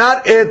 He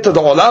cannot add to the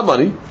olah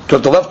money,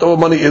 because the leftover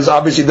money is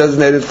obviously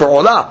designated for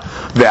olah.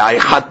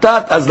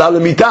 Hatat as la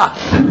lemita.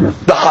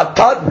 The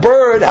hatat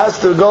bird has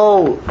to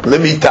go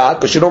lemita,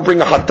 because you don't bring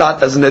a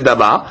hatat as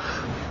nedaba.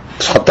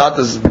 Hatat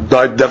is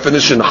by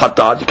definition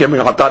hatat. You can't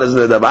bring a hatat as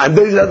nedaba. And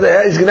then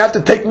he's going to have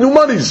to take new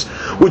monies,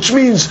 which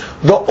means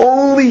the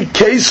only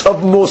case of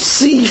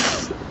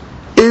mosif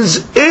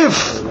is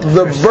if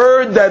the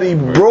bird that he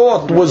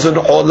brought was an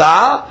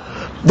olah,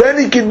 then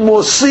he can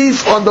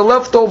mosif on the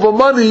leftover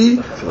money,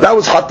 that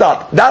was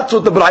hatat. That's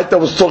what the Braita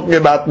was talking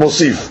about,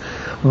 mosif.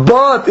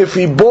 But if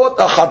he bought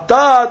a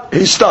hatat,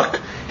 he's stuck.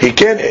 He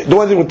can't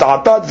do anything with the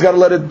hatat, he's got to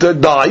let it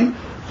die.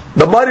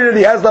 The money that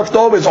he has left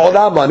over is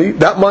olah money.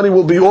 That money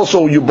will be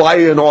also, you buy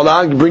an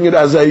olah and bring it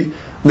as a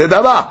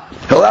nedaba.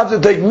 He'll have to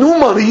take new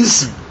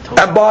monies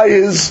and buy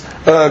his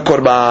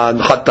korban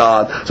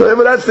chatat. So if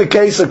that's the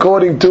case,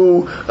 according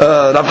to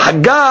Rav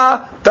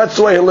Haggah, that's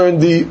the way he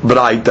learned the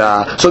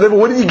Braita. So therefore,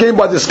 what did you gain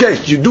by this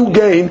case? You do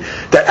gain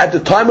that at the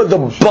time of the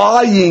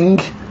buying,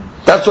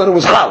 that's when it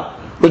was hal,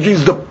 which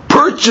means the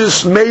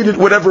purchase made it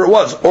whatever it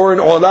was, or an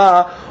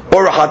olah,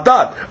 or a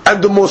hatat.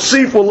 And the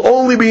mosif will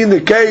only be in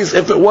the case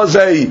if it was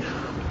a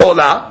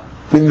olah,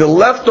 I mean, the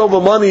leftover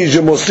money is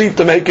your mosif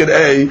to make it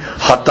a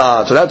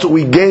hatat. So that's what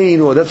we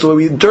gain, or that's what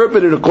we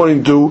interpret it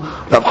according to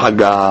Rav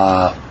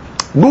Haggah.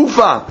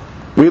 Gufa,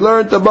 we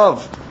learned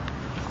above.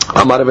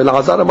 Amar Rav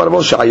Elazar, Amar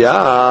Rav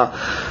Shaya,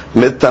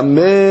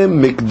 metameh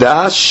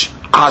mikdash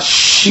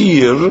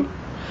ashir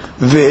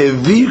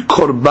ve'evi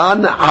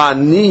korban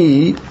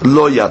ani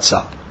lo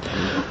yatsa.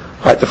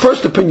 Right, the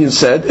first opinion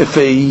said if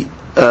a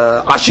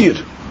ashir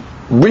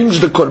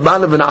brings the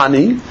korban of an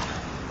ani,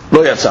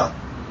 lo yatsa.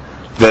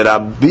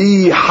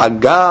 Rabbi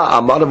Haggah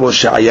Amar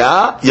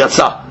Moshaya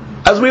Yatsa.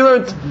 As we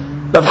learned,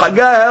 Rav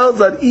Haggah held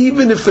that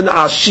even if an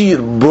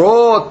ashir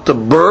brought the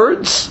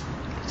birds,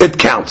 it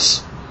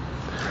counts.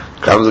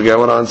 Comes again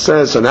what on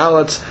says. So now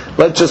let's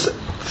just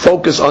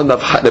focus on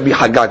Rabbi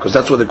Haggah, because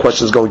that's what the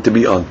question is going to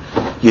be on.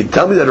 You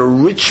tell me that a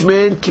rich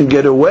man can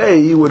get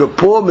away with a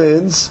poor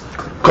man's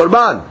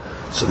korban.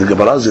 So the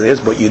Gemara is going to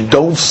ask, but you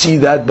don't see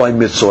that by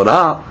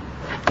Mitzorah.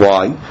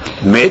 Why?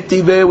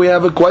 Metive, we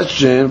have a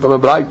question from a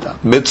Braita.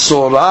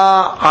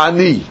 Mitzorah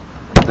ani.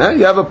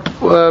 You have a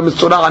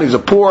Mitzorah ani, he's a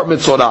poor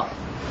Mitzorah.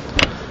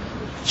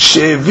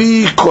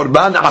 Shevi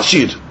korban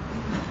ashir.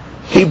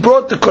 He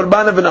brought the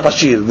korban of an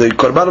ashir. The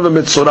korban of a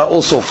Mitzorah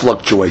also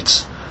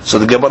fluctuates. So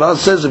the Gemara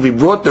says if he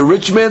brought the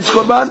rich man's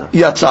korban,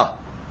 yatsa.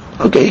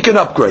 Okay, he can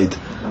upgrade.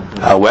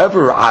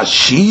 However,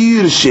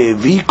 ashir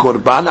shevi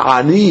korban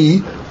ani,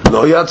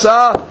 no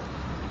yatsa.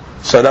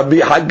 So Rabbi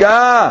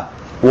Haggah,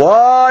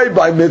 why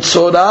by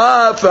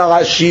Mitzorah if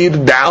ashir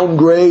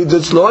downgrades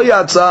it's lo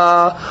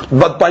yatsa,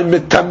 but by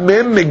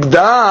mitamim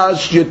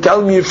mikdash you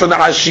tell me if an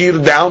ashir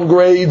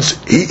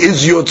downgrades he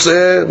is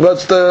yotzeh?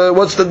 What's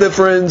the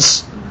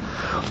difference?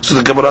 So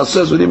the Gemara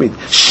says, what do you mean?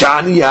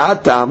 Shani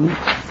atam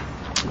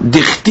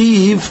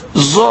dichtiv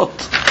zot,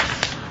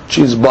 which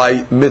is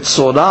by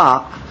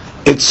Mitzorah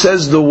it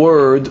says the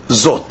word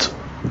zot.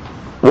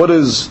 What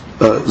does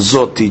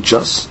zot teach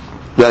us?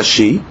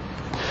 Rashi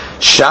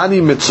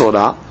Shani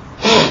Mitzorah,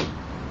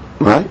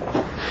 right?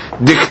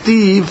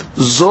 Dichtiv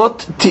zot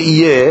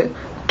tiyeh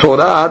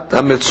Torat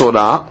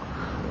HaMitzorah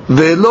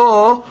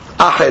velo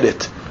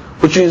acheret,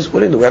 which means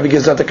what do you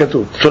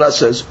do? Torah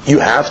says you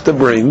have to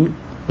bring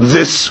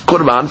this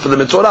korban for the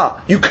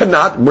Mitzorah. You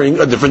cannot bring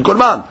a different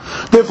korban.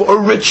 Therefore, a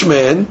rich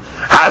man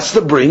has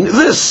to bring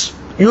this.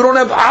 You don't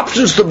have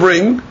options to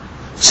bring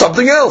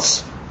something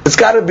else. It's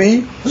got to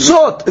be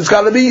zot. It's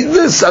got to be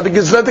this. I think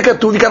it's not the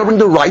katuv. You got to bring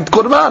the right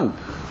korban.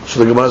 So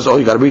the Gemara says,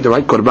 you got to bring the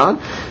right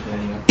korban.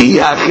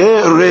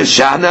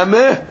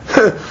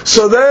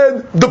 So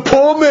then the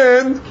poor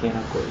man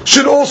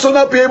should also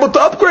not be able to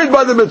upgrade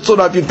by the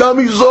Mitzorah. If you tell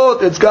me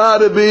zot, it's got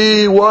to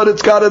be what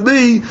it's got to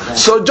be.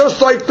 So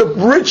just like the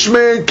rich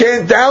man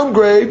can't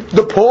downgrade,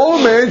 the poor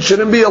man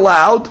shouldn't be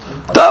allowed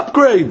to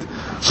upgrade.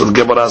 So the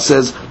Gemara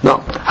says, no.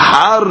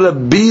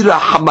 Harbi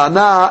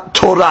Rahmana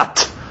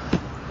Torat.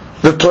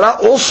 The Torah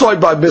also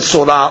by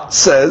Mitzorah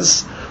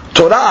says,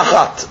 Torah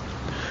Achat.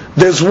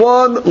 There's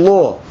one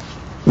law.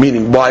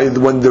 Meaning,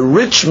 when the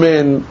rich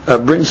man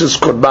brings his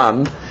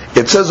korban,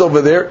 it says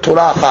over there,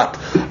 Torah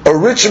Achat. A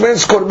rich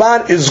man's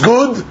korban is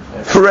good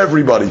for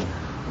everybody.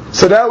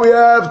 So now we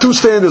have two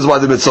standards by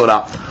the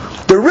Mitzorah.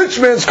 The rich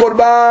man's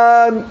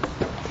korban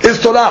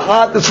is Torah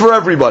Achat, it's for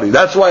everybody.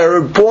 That's why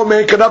a poor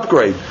man can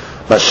upgrade.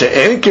 But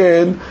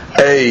she'enken,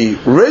 a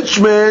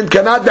rich man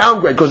cannot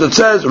downgrade, because it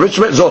says, rich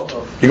man, zot.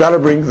 You got to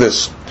bring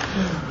this.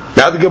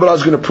 Now the Gemara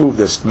is going to prove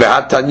this.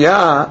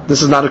 Ve'atanya,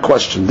 this is not a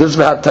question. This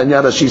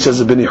ve'atanya that she says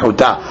is b'ni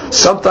huta.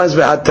 Sometimes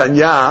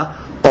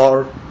ve'atanya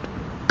are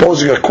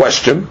posing a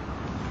question,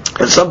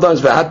 and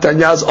sometimes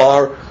ve'atanyas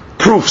are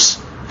proofs.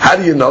 How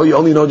do you know? You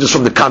only know just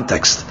from the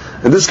context.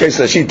 In this case,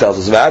 Rashi tells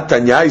us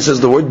ve'atanya. He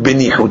says the word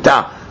b'ni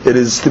huta. It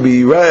is to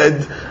be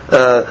read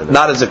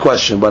not as a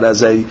question, but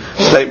as a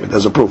statement,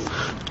 as a proof.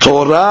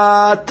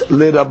 Torat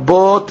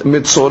lerabot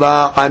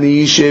mitzorah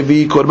ani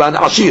shevi korban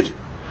ashir.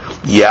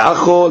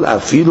 Yachol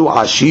afilu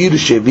ashir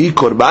shevi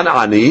korban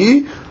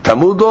ani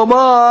tamud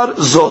omar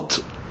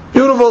zot.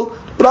 Beautiful.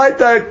 Right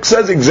there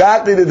says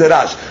exactly the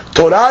derash.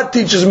 Torah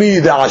teaches me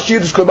the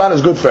ashir's korban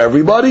is good for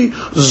everybody.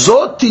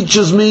 Zot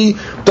teaches me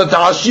that the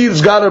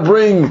ashir's got to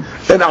bring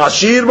an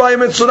ashir by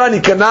mitzvah and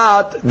he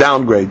cannot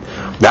downgrade.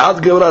 Now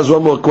the Gemara has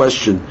one more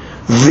question.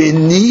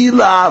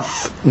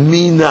 Vinilaf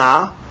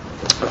mina.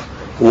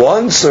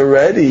 Once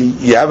already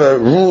you have a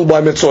rule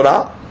by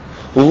mitzvah.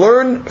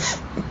 Learn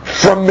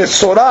from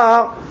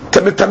Mitzorah to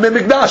Mitameh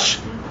Mikdash,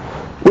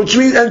 which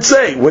means, and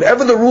say,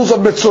 whatever the rules of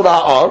Mitzorah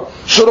are,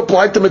 should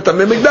apply to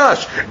Mitameh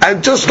Mikdash.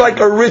 And just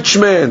like a rich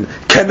man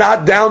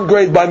cannot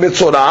downgrade by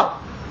Mitzorah,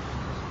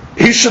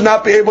 he should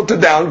not be able to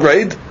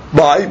downgrade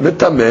by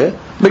Mitameh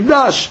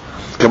Mikdash.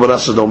 Gemara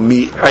says, no,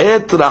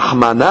 mi'et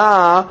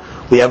rahmana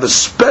We have a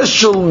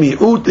special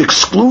mi'ut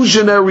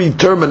exclusionary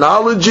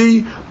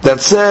terminology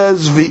that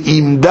says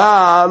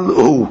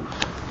v'imdalu.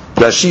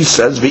 Rashi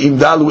says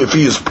v'imdalu if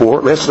he is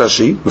poor. That's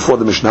Rashi before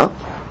the Mishnah.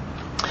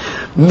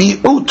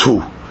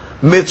 Mi'utu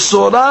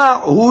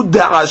metzora hu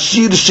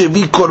da'ashir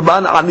shevi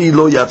korban ani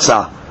lo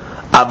yatsa.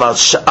 Aval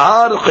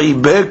sh'ar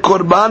chibe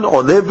korban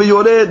ole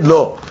v'yored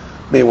lo.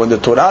 When the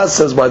Torah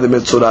says by the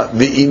Mitzorah,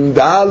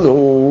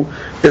 v'imdalu,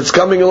 it's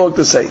coming along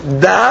to say,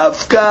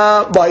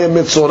 Davka by a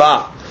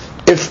Mitzorah.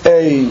 If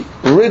a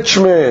rich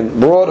man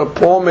brought a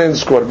poor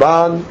man's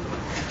korban,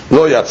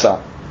 lo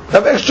yatsa.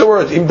 Have extra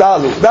words,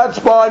 imdalu. That's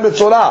by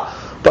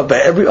Mitzorah. But by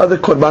every other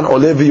korban,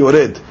 ole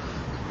v'yored.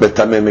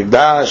 Betamei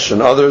Mikdash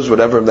and others,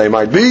 whatever they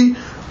might be,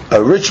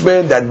 a rich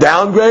man that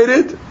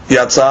downgraded,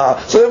 yatsa.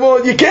 So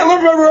therefore, you can't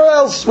live everywhere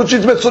else, which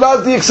is Mitzorah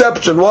is the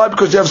exception. Why?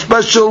 Because you have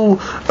special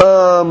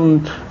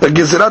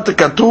gezerat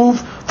katuv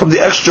from the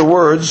extra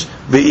words,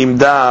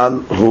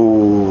 v'imdal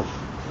hu.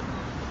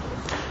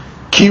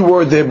 Key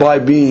word thereby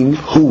being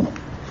who.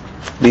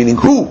 Meaning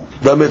who.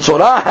 The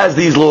Mitzorah has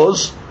these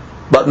laws,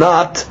 but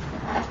not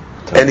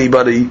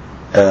anybody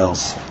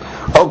else.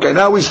 Okay,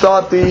 now we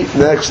start the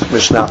next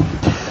Mishnah.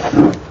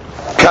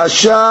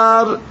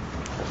 Kashar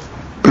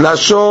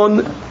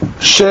Lashon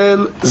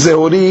Shel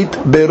Zehorit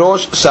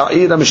Berosh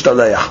Sa'ir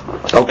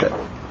HaMishtalayach. Okay.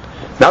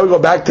 Now we go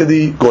back to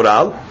the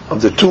Goral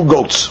of the two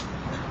goats.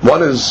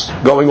 One is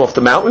going off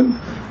the mountain,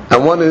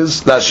 and one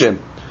is Lashem.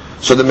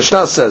 So the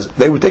Mishnah says,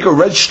 they would take a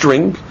red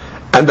string,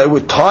 and they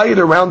would tie it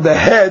around the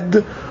head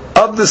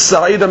of the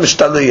Sa'ir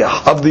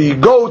HaMishtalayach, of the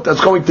goat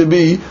that's going to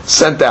be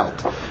sent out.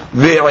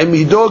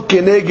 Ve'imido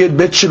keneged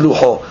bet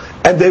shiluho.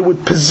 And they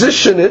would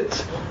position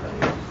it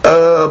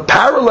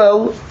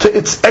parallel to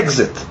its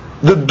exit.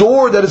 The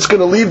door that it's going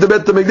to leave the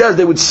Beit HaMikdash,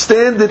 they would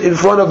stand it in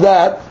front of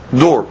that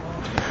door.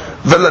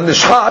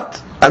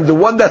 Ve'lanishhat, and the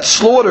one that's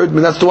slaughtered, I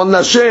mean that's the one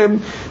Lashem,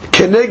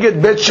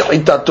 keneged bet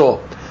shechitato.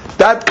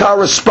 That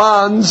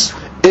corresponds,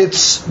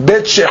 it's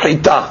bet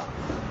shechita.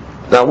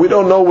 Now we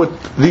don't know what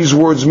these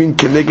words mean,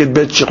 keneged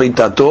bet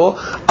shechitato.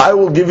 I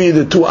will give you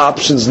the two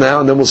options now,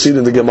 and then we'll see it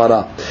in the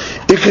Gemara.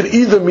 It could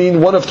either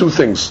mean one of two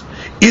things.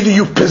 Either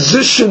you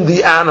position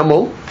the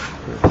animal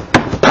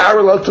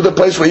parallel to the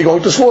place where you're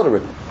going to slaughter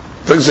it.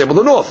 For example,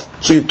 the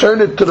north. So you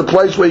turn it to the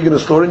place where you're going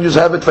to slaughter it and you just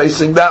have it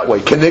facing that way.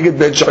 Keneged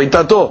ben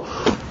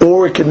shechitato.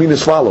 Or it can mean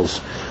as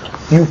follows.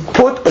 You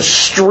put a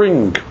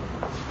string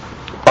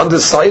on the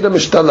side of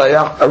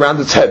Mishtalayach around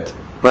its head,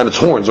 around its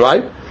horns,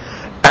 right?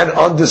 And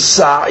on the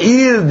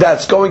sa'ir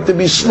that's going to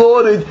be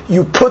slaughtered,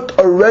 you put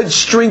a red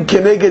string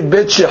keneged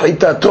bet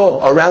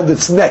shechitato around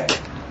its neck.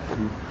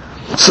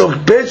 So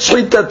bet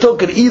shechitato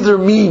could either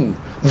mean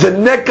the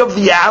neck of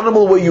the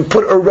animal where you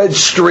put a red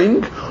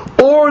string,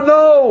 or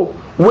no,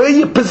 where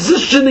you're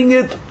positioning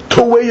it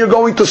to where you're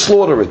going to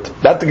slaughter it.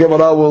 That the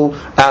Gemara will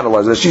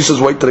analyze. As she says,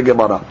 wait to the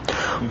Gemara.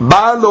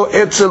 Balo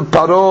etzel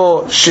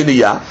paro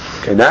shiniya.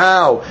 Okay,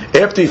 now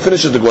after he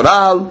finishes the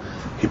goral,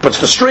 he puts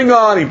the string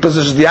on, he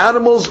positions the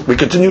animals, we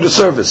continue the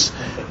service.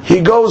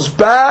 He goes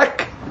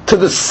back to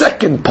the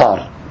second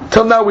part.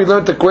 Till now we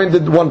learned the Kohen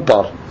did one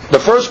part. The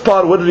first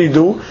part, what did he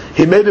do?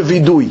 He made a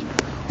vidui.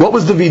 What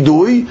was the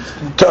vidui?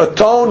 To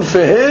atone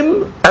for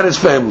him and his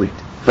family.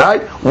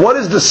 Right? What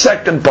is the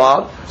second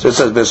part? So it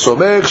says,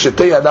 V'somech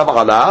shetei yadav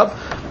alav.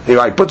 He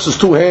puts his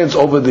two hands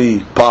over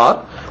the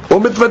pot.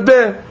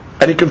 U'mitvadeh.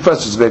 And he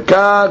confesses,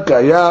 V'ka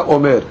kaya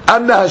omer.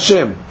 Anna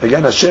Hashem.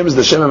 Again, Hashem is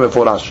the Shem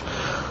HaMeforash.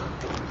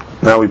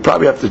 Now we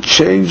probably have to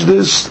change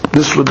this.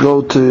 This would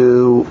go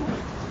to,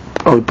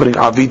 we're putting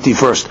Aviti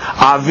first.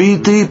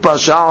 Aviti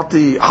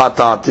pashalti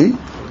hatati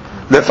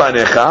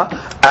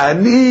lefanecha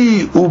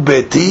ani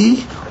ubeti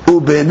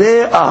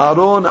ubene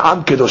Aharon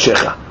am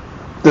kedoshecha.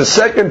 The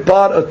second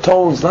part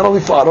atones not only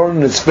for Aaron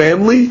and his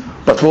family,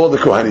 but for all the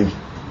Kohanim.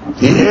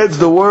 He adds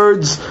the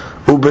words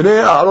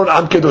ubene Aharon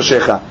am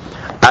kedoshecha.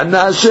 Anna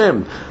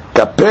Hashem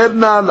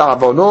kaperna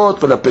la'avonot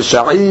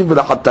v'la'pesha'im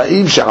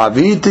v'la'chata'im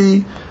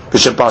she'aviti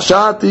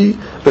ושפשעתי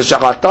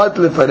ושחטאת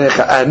לפניך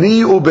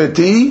אני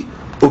וביתי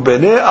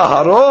ובני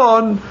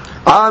אהרון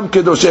עם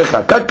קדושך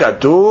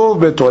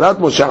ככתוב בתורת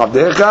משה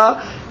עבדיך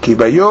כי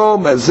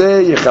ביום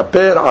הזה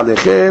יכפר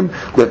עליכם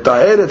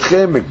לטהר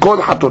אתכם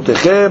מכל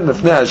חטאותיכם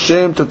לפני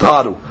השם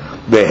תטהרו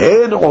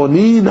והן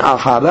עונין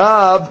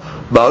אחריו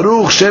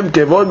ברוך שם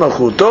כבוד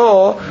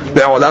מלכותו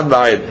בעולם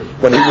ועד.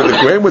 When the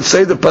Kohen would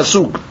say the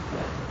pasuk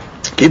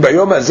כי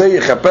ביום הזה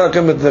יכפר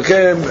עליכם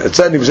לפניכם, it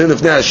said,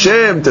 לפני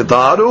השם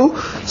תטהרו,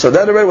 so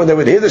that way when they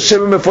would hear the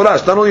Shem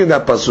מפורש, not only in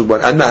that pasuk,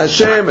 but Anna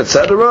Hashem,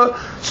 etc.,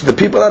 so the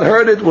people that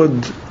heard it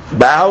would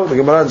bow, the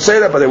Gemara didn't say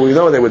that, but they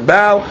would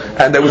bow,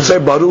 and they would say,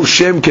 Baruch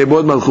Shem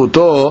kebod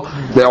malchuto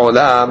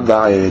le'olam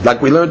va'ed.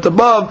 Like we learned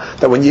above,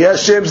 that when you hear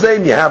Shem's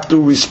name, you have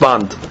to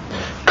respond.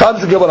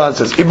 Comes the Gemara and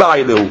says,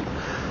 Ibailehu,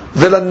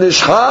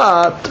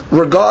 Velanishchat,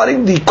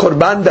 regarding the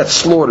korban that's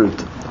slaughtered,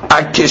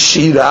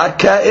 Akeshira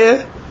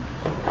ka'eh,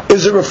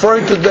 is it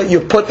referring to that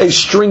you put a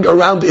string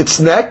around its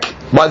neck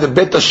by the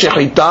bet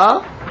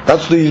shechita?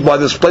 That's by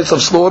this place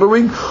of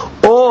slaughtering,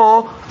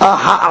 or a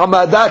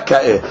ha'amada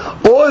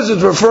ka'eh, or Because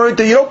it's referring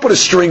to, you don't put a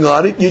string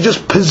on it, you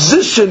just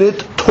position it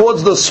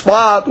towards the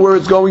spot where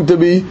it's going to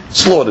be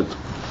slaughtered.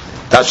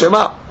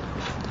 Tashema.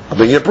 I'll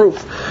bring you a proof.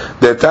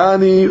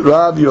 Detani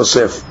Rav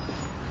Yosef.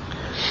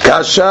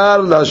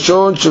 Kashar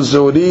lashon shel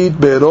zorit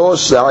berosh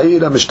sa'ir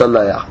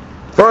ha'mishtalayah.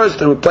 First,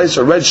 they would place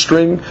a red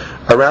string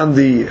around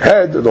the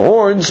head, the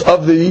horns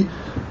of the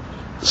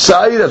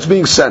sa'ir that's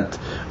being sent.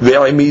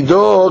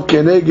 Ve'imido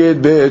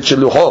keneged be'et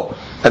shelucho.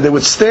 And they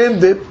would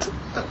stand it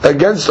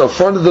against the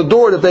front of the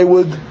door that they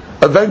would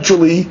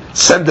eventually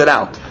send it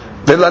out.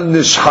 Ve'lan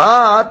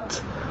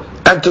nishhat,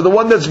 and to the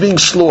one that's being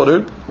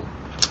slaughtered,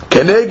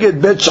 keneged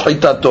be'et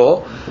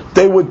shechitato,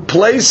 they would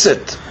place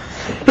it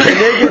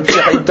keneged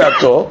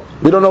shechitato.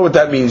 We don't know what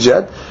that means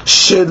yet.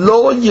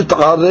 Shelo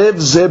yitarev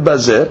ze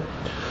bazeh.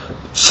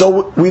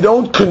 So we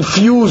don't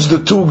confuse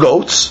the two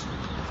goats.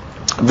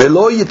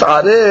 Velo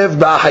yitarev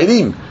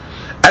ba'ahirim.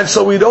 And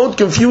so we don't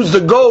confuse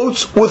the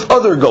goats with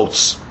other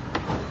goats.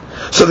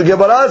 So the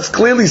Gemara is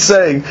clearly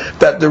saying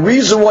that the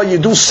reason why you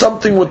do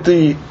something with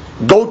the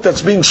goat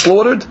that's being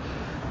slaughtered,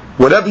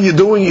 whatever you're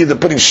doing, either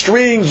putting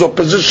strings or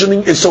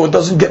positioning, is so it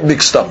doesn't get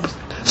mixed up.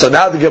 So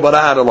now the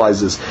Gemara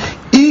analyzes.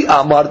 If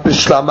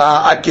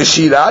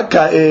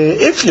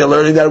you're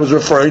learning that it was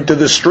referring to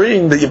the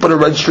string, that you put a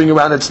red string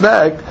around its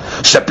neck,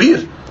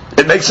 Shapir,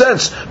 it makes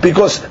sense.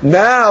 Because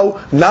now,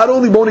 not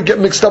only won't it get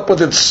mixed up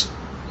with its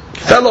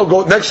fellow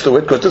goat next to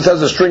it, because this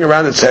has a string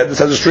around its head, this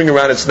has a string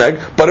around its neck,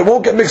 but it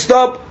won't get mixed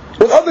up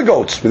with other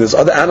goats. I mean, there's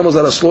other animals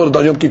that are slaughtered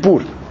on Yom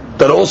Kippur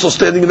that are also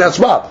standing in that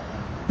spot.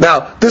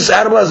 Now, this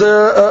animal has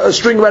a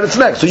string around its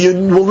neck, so you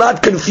will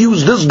not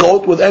confuse this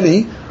goat with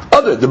any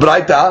other. The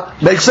Braita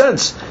makes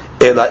sense.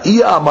 Now,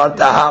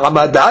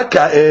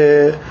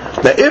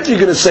 if you're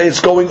going to say it's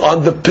going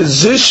on the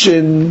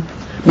position,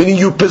 meaning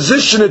you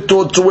position it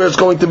to where it's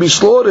going to be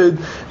slaughtered,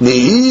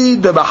 we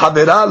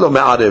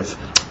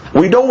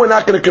know we're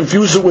not going to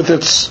confuse it with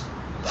its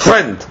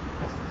friend,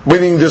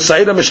 meaning the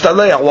Sayyida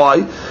Mishtaleya.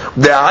 Why?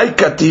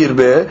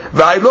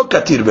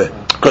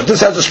 Because this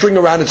has a string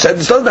around its head,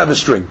 this doesn't have a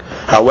string.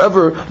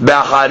 However,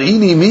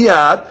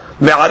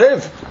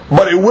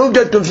 but it will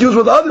get confused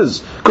with others.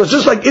 Because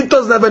just like it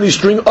doesn't have any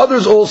string,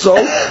 others also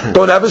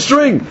don't have a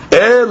string.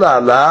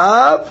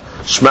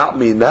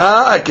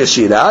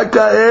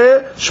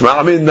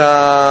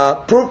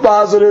 Proof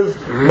positive,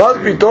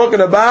 must be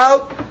talking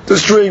about the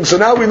string. So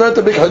now we learned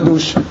the big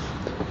hadush.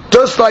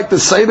 Just like the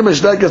Sayyid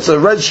Mishnah gets a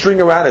red string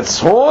around its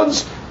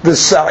horns, the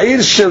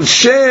Sa'ir Shel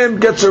Shem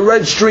gets a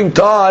red string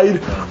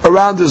tied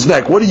around his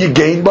neck. What do you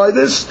gain by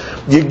this?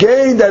 You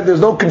gain that there's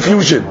no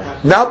confusion.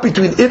 Not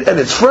between it and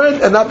its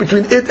friend, and not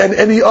between it and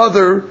any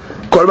other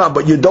korban.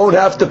 But you don't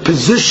have to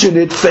position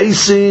it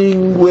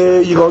facing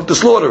where you're going to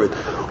slaughter it.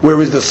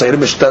 Whereas the Sayyid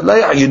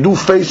Mishnah, you do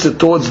face it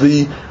towards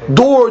the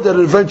door that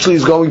it eventually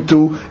is going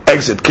to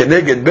exit.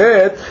 Keneged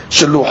bet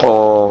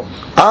shelucho.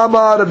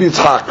 Amar Rabbi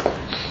Yitzchak.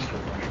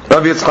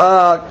 Rabbi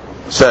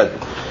Yitzchak said,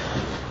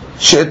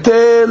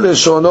 Shete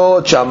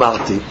leshonot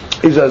shamarti.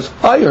 He says,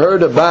 I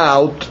heard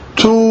about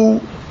two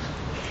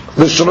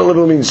leshonot,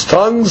 literally means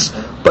tongues,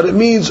 but it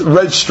means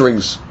red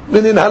strings.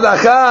 And in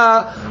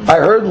halakha, I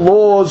heard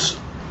laws,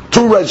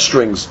 two red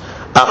strings.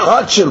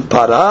 Achat shel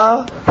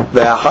para,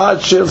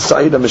 ve'achat shel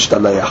sa'id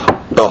ha'mishtalayah.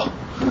 Oh.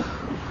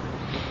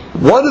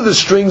 One of the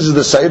strings is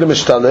the sa'id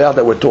ha'mishtalayah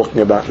that we're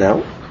talking about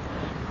now,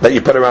 that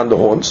you put around the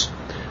horns,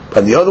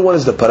 and the other one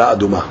is the para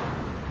aduma.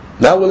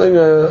 Now we're learning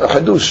a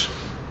hadush,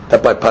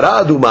 that by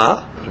para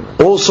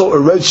aduma, also a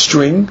red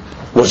string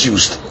was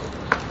used.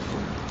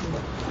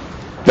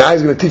 Now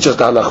he's going to teach us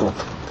the halachot.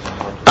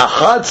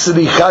 Achat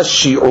tzricha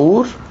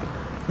shiur,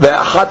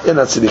 ve'achat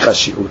ena tzricha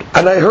shiur.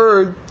 And I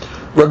heard,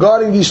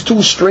 regarding these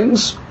two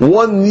strings,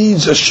 one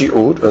needs a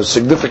shiur, a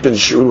significant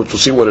shiur, which we'll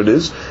see what it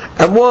is,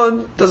 and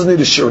one doesn't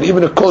need a shiur.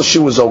 Even a kol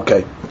shiur is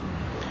okay.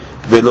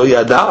 Ve'lo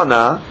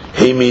yada'na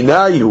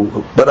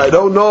heiminayu. But I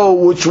don't know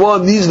which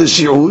one needs the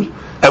shiur,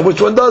 and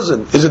which one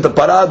doesn't? Is it the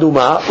para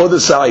aduma or the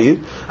sa'ir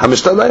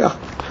ha'mishtalayah?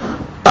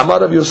 Amar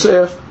Rav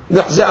Yosef,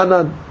 nechze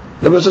anan.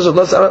 Rav Yosef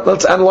says,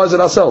 let's analyze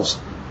it ourselves.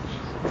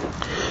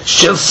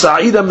 Shel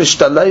sa'ir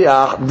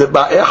ha'mishtalayah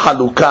deba'eh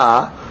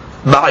haluka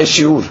ba'eh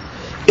shiur.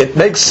 It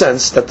makes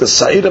sense that the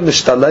sa'ir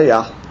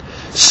ha'mishtalayah,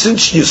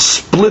 since you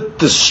split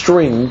the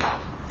string,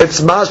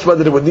 it's mashma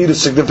that it would need a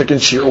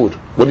significant shiur.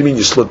 What do you mean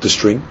you split the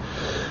string?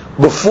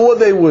 Before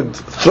they would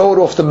throw it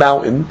off the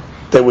mountain,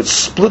 they would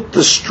split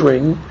the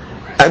string,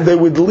 and they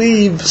would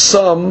leave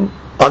some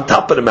on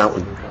top of the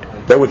mountain.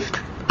 They would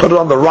put it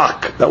on the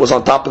rock that was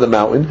on top of the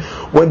mountain.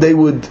 When they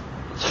would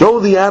throw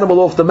the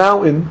animal off the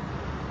mountain,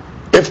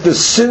 if the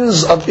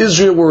sins of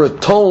Israel were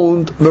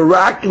atoned,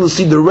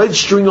 miraculously the red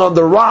string on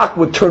the rock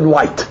would turn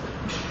white.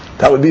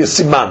 That would be a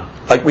siman.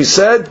 Like we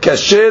said,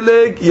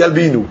 kasheleg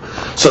yalbinu.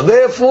 So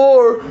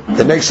therefore,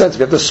 it makes sense. If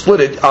you have to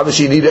split it,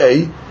 obviously you need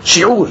a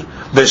shiur.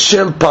 The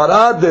shel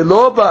para de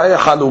lo ba'e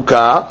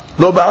haluka,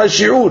 lo ba'e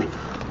shiur.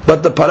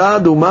 But the para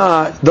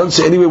aduma doesn't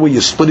say anywhere where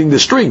you're splitting the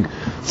string.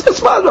 It's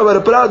fine, but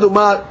the para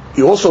aduma,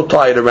 you also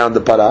tie it around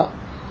the para,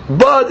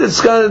 but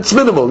it's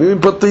minimal. You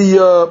can put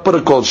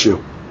a kol shiur.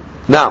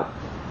 Now,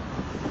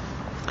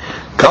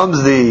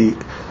 Comes the,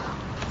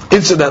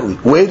 incidentally,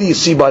 where do you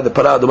see by the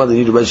Parah Adumah they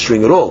need a red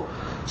string at all?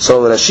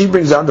 So Rashi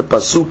brings down the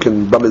pasuk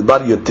in Bamidbar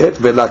Yotet,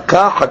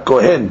 Velakah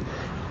HaKohen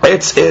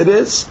Etz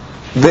Erez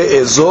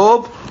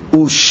Ve'ezov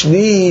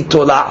Ushni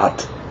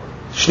Tola'at.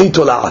 Shni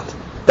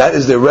Tola'at. That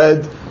is the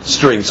red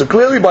string. So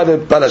clearly by the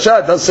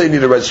parasha it does say you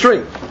need a red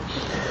string.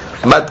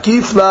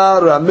 Matkif la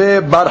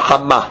Rameh Bar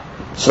Hama.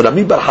 So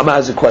Rami Bar Hama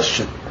has a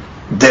question.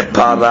 De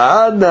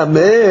para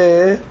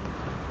Nameh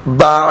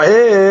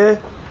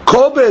Ba'eh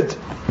Kobed.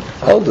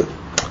 Hold it.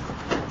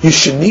 You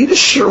should need a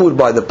shiur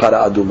by the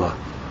Para Aduma,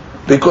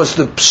 because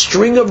the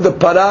string of the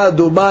Para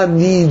Aduma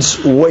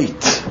needs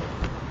weight.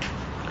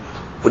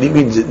 What do you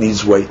mean it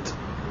needs weight?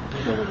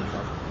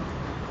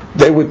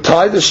 They would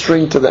tie the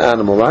string to the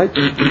animal, right?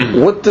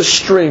 With the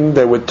string,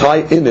 they would tie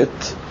in it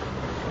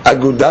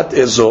agudat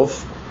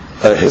ezov,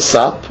 a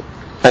hisap,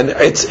 and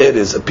etz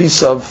erez, a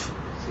piece of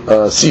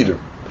cedar.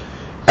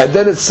 And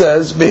then it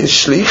says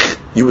vehishlich,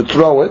 you would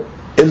throw it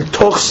il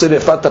toch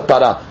serefat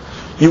para.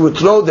 You would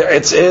throw the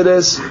etz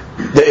erez,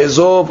 the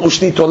ezov,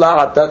 ushni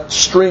tola'at, that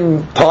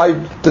string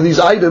tied to these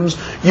items,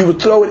 you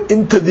would throw it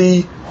into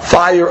the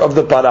fire of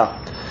the para.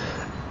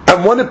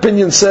 And one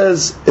opinion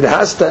says it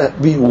has to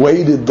be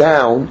weighted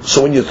down,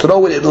 so when you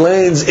throw it, it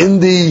lands in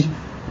the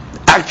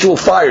actual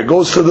fire,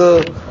 goes to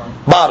the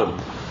bottom.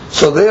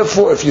 So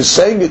therefore, if you're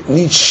saying it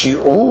needs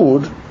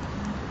shiur,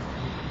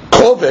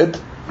 koved,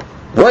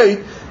 weight,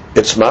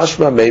 it's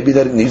mashma maybe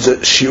that it needs a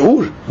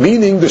shiur,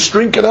 meaning the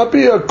string cannot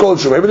be a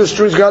kosher. Maybe the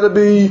string's got to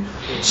be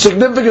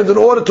significant in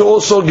order to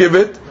also give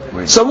it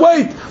some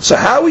weight. So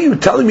how are you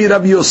telling me,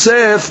 Rabbi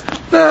Yosef,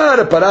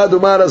 the Para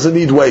Adumah doesn't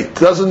need weight,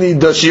 doesn't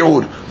need the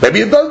shiur?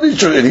 Maybe it does need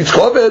shiur, it needs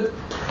koved.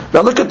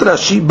 Now look at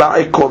Rashi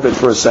Ba'e koved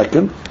for a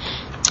second.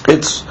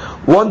 It's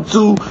 1,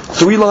 2,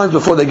 3 lines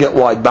before they get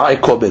wide. Ba'e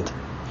koved.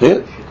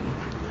 Yeah?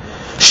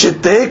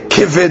 Shete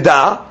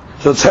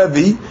keveda, so it's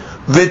heavy.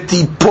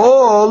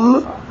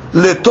 Vetipol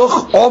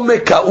letoch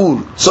omek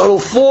ha'ur, so it'll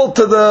fall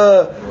to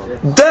the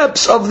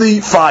depths of the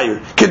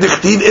fire.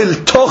 Kedichtiv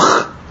el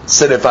toch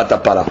serefat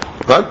ha'para.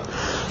 Right?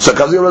 So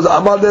Kazir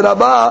Amar de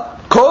Rabbah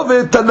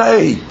koved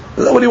tanai.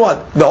 What do you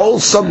want? The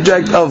whole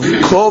subject of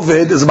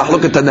koved is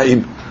mahlukat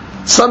tanaim.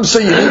 Some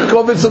say you need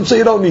koved, some say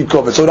you don't need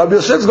koved. So Rabbi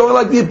Yosef is going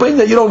like the opinion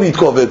that you don't need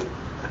koved.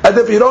 And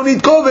if you don't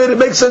need koved, it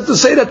makes sense to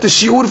say that the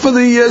shiur for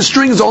the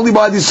string is only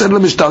by the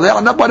sedla mishtaleh,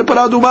 and not by the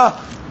Para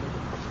Adumah.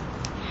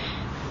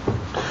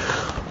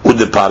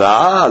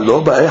 Udepara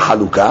lo ba'eh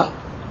haluka.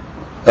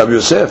 Rabbi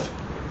Yosef,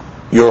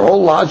 your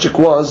whole logic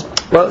was,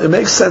 well, it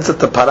makes sense that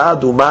the Para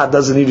Adumah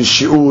doesn't need a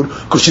shiur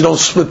because you don't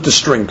split the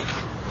string.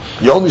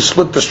 You only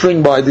split the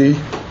string by the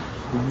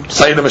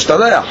Sayyid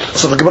Mishtaleh.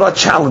 So the Gemara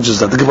challenges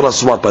that. The Gemara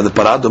says what? By the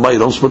Para Adumah you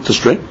don't split the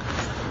string?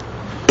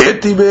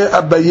 Etibe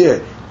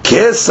abaye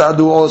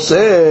kesadu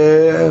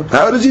oseh.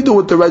 How does he do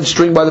with the red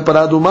string by the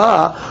Para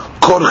Adumah?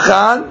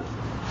 Korchan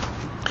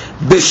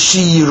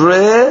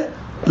b'shireh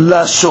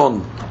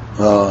lashon.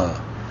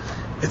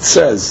 It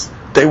says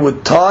they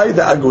would tie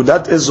the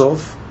agudat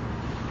ezov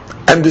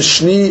and the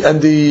shni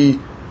and the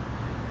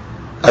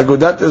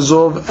agudat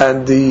ezov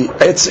and the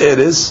etz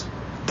erez,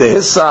 the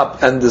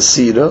hisap and the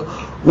cedar,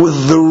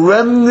 with the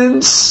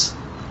remnants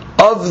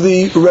of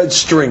the red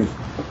string.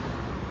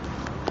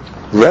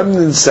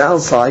 Remnant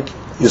sounds like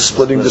you're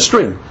splitting the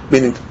string,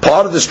 meaning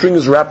part of the string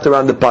is wrapped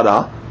around the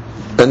para,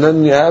 and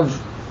then you have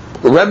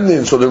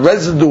remnants or the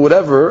residue,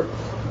 whatever,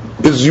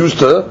 is used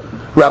to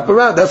wrap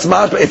around. That's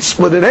mashma. It's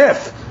split in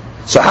half.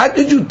 So how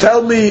did you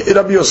tell me,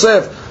 Rabbi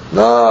Yosef?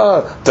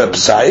 No, the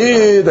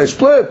psaid they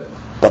split,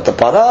 but the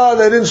para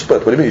they didn't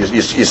split. What do you mean?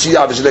 You see,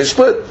 obviously they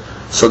split.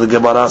 So the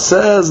Gemara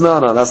says, no,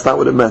 that's not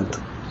what it meant.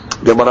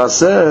 Gemara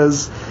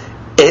says,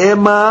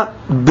 Ema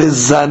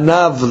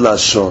bezanav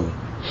lashon.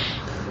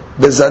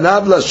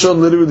 Bezanav lashon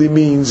literally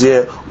means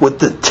here with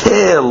the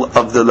tail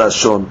of the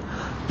lashon.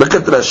 Look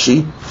at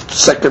Rashi,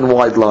 second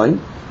wide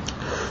line.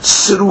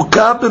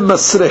 Siruka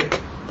b'masrek.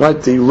 Right,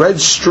 the red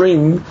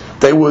string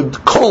they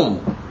would comb.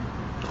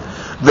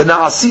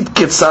 V'na'asit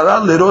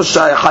ketzara l'rosh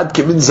ha'echad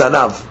kevin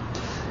zanav.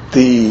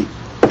 The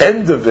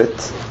end of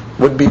it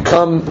would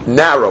become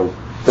narrow.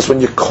 That's when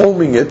you're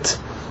combing it,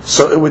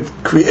 so it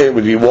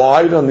would be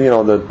wide on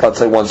let's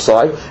say one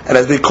side, and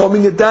as they're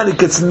combing it down, it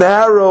gets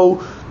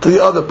narrow to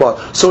the other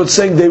part. So it's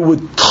saying they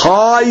would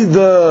tie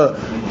the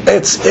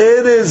etz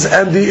erez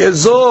and the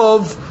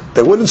ezov.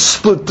 They wouldn't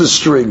split the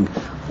string.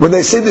 When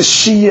they say the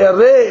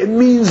shiare, it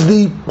means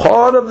the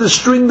part of the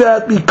string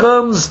that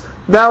becomes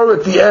narrow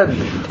at the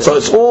end. So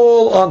it's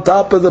all on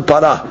top of the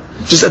para.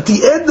 Just at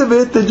the end of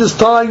it, they're just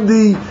tying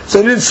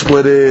so they didn't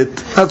split it.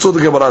 That's what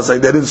the Gemara is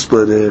saying, they didn't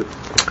split it.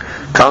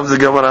 Comes the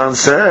Gemara and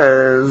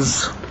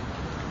says,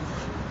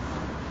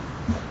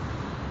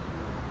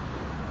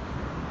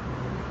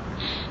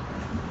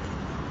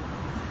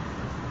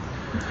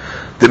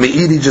 the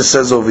Meiri just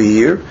says over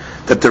here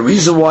that the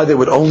reason why they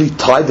would only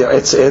tie their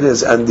etz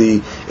erez and the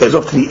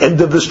ezov to the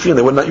end of the string,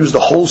 they would not use the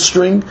whole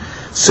string.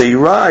 So he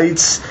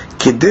writes,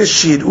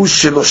 Kedesh yid'u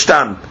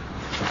sheloshtan.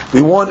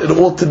 We want it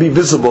all to be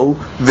visible.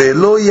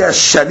 Ve'lo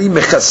yashali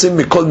mechasim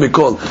mikol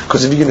mikol.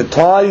 Because if you're going to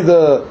tie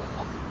the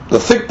the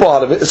thick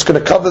part of it, is going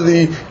to cover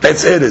the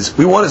etz eres.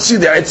 We want to see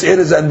the etz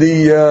eres and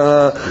the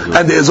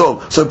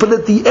ezov. So put it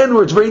at the end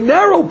where it's a very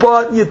narrow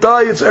part, and you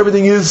tie it so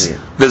everything is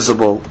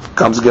visible.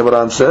 Comes the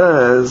Gemara and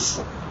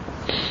says,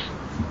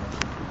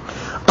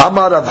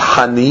 Amar Rav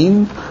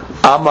Hanin,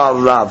 Amar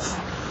Rav,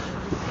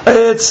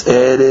 etz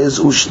eres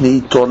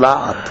ushni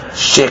tolaat,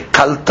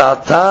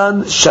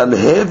 shekaltatan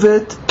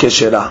shalhevet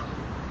keshera.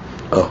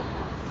 Oh.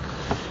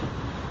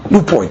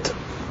 New point.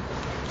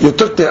 You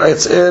took the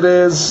etz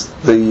eres,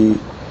 the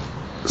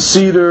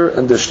cedar,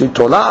 and the shni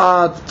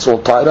tolaat, it's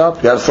all tied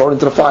up, you had to throw it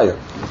into the fire.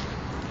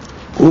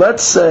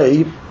 Let's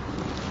say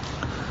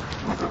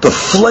the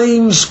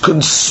flames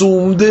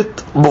consumed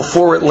it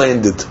before it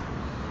landed.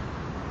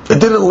 It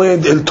didn't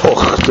land il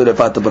toch to the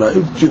fatabara.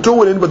 You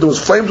threw it in, but there was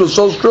flames were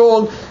so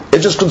strong, it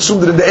just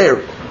consumed it in the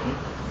air.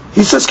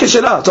 He says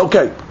keshera, it's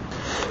okay.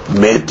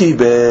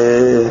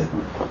 Metibe.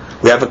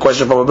 We have a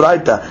question from a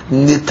Braita.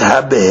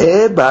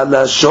 Nithabeh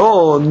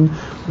balashon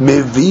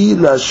mevi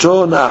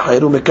lashon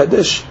acheru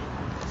mekadesh.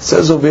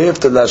 Says over here, if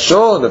the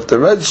lashon, if the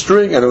red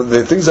string and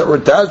the things that were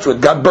attached to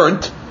it got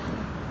burnt,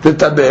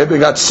 nithabeh, it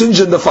got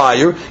singed in the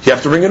fire, you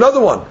have to bring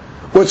another one.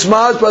 Which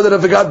means that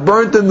if it got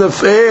burnt in the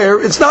air,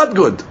 it's not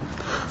good.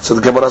 So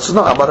the Gemara says,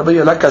 no, Amar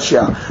Abaye la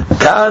kashya.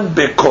 Kan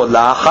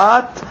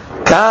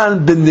bekolachat,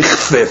 kan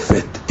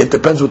benichfefet. It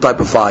depends what type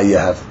of fire you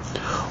have.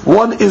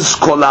 One is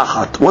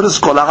kolachat. What is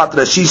kolachat?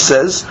 Rashi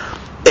says,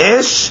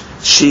 Esh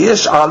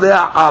sheyesh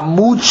alea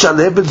amud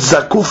shalebet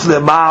zakuf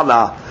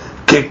lema'ala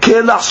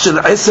kekelach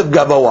shel esef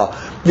gavawa.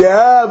 You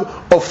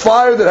have a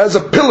fire that has a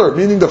pillar,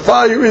 meaning the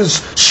fire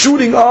is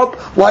shooting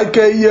up like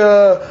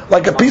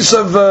a piece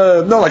of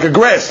like a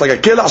grass, like a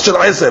kelach shel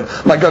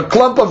esef, like a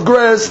clump of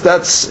grass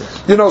that's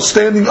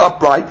standing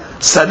upright.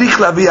 Sarich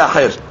lavi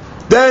acher.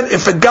 Then,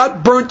 if it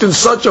got burnt in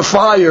such a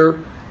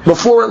fire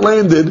before it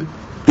landed,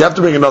 you have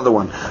to bring another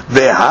one.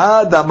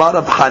 Vehad amar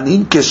of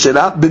hanin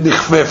keshera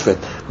b'nichfefet.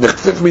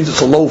 Nichfef means it's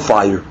a low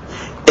fire.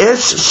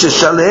 Esh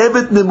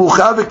sheshalevet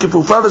nemucha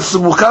v'kifufa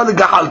v'semucha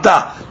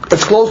legahalta.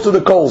 It's close to the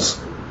coals.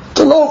 It's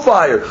a low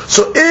fire.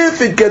 So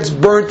if it gets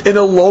burnt in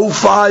a low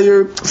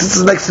fire, since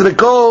it's next to the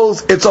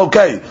coals, it's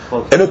okay.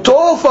 In a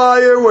tall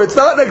fire where it's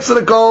not next to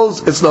the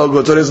coals, it's no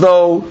good. So there's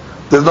no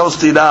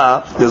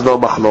stira, there's no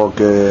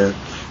mahloket.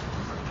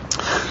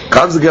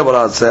 Comes the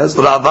Gemara and says,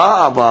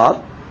 Rava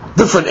Amar,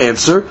 different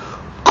answer.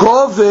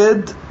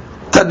 Koved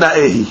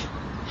Tanaehi.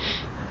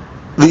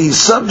 The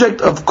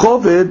subject of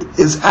Koved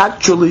is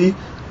actually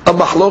a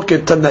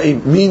mahloket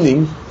Tanaim,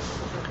 meaning,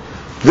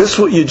 this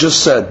what you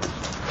just said.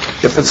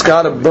 If it's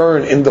got to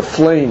burn in the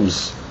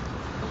flames,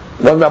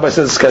 one rabbi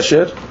says it's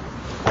kasher,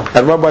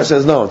 and one rabbi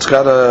says no, it's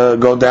got to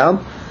go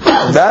down.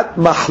 That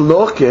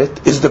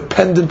mahloket is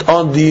dependent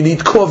on, do you need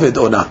Koved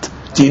or not?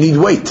 Do you need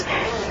weight?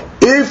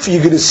 If you're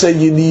going to say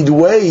you need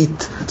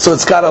weight, so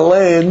it's got to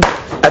land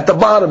at the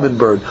bottom and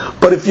burn.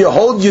 But if you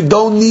hold you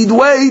don't need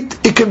weight,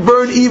 it can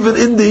burn even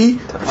in the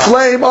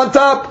flame on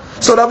top.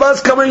 So Rava's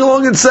coming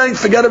along and saying,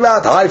 forget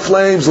about high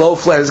flames, low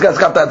flames. This guy's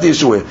got that the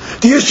issue with.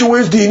 The issue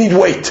is, do you need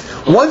weight?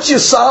 Once you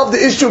solve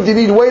the issue of do you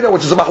need weight,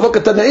 which is a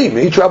mahlokat tanaim,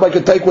 each rabbi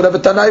can take whatever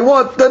tanai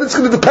wants, then it's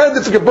going to depend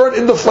if it can burn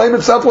in the flame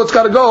itself or it's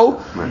got to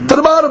go to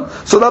the bottom.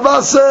 So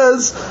Rava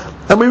says,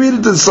 and we read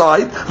it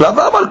inside,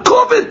 Rava amar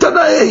kovet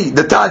tanai,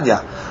 the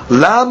Tanya.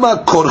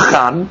 Lama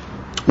korchan.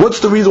 What's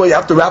the reason why you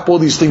have to wrap all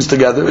these things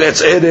together?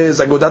 It's eres,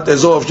 agudat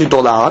ezov,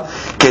 shnitolaat,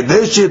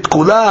 kedeshit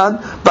kulan,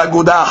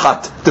 bagudah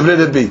achat. Divrei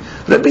Rabbi.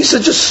 Rabbi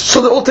said just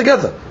so they're all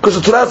together. Because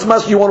the Torah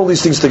asks you want all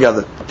these things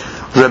together.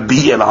 Rabbi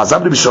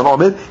Elazar, Rabbi Shon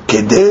Omer,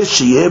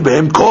 kedesh yeh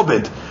behem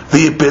kobed,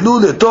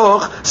 v'yipelu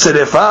letoch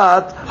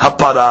serefat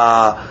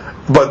hapara.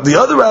 But the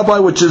other rabbi,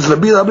 which is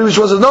Rabbi Shon,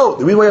 says no.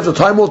 The reason why you have to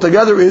tie them all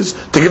together is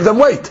to give them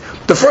weight.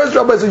 The first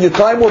rabbi said you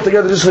tie them all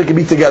together just so they can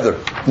be together.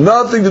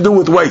 Nothing to do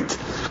with weight.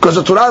 Because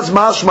the Torah is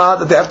mashma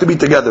that they have to be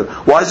together.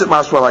 Why is it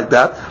mashma like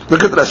that?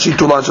 Look at Rashi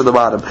Tulanch at the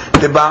bottom.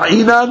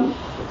 Teba'inan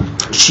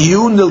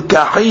shiyu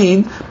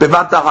nilkahin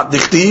bevat achat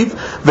dichtiv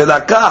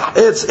velakach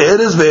etz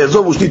eres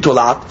ve'ezov ushni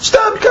tolat.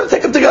 Stop, you gotta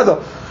take them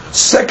together.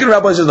 Second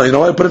rabbi says, no, you know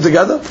why I put it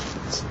together?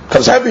 Because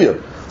it's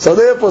heavier. So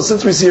therefore,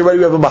 since we see already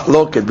we have a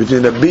mahloket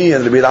between Rabbi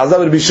and Rabbi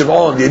Elazar and Rabbi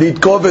Shimon, do you need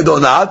koved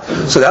or not?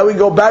 So now we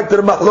go back to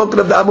the mahloket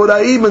of the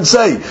Amoraim and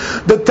say,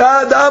 the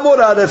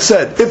Amorah that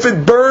said, if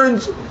it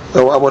burns,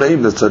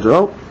 Amoraim that said,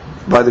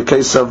 by the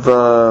case of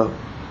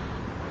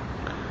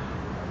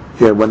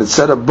when it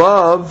said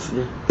above,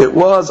 it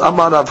was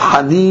Amar of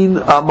Hanin,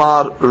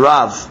 Amar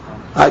Rav.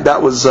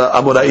 That was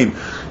Amoraim.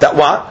 That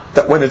what?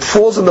 That when it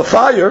falls in the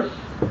fire,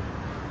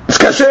 it's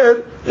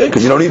kasher,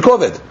 because you don't need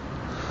koved.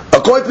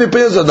 According to the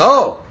opinions,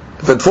 no.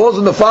 If it falls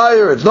in the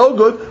fire, it's no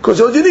good, because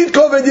you need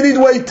koved, you need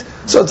weight.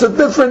 So it's a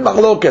different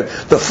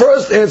mahloket. The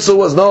first answer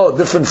was no,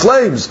 different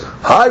flames.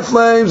 High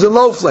flames and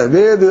low flames.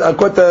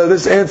 According to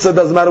this answer,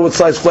 doesn't matter what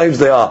size flames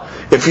they are.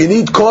 If you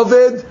need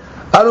koved,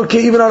 I don't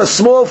care, even on a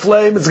small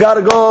flame, it's got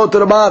to go to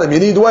the bottom. You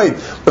need weight.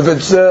 If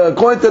it's,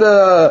 according to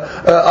the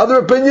other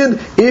opinion,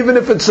 even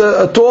if it's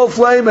a tall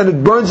flame and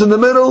it burns in the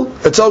middle,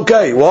 it's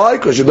okay. Why?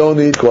 Because you don't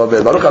need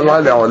koved. Baruch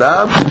Adonai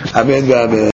le'olam. Amen.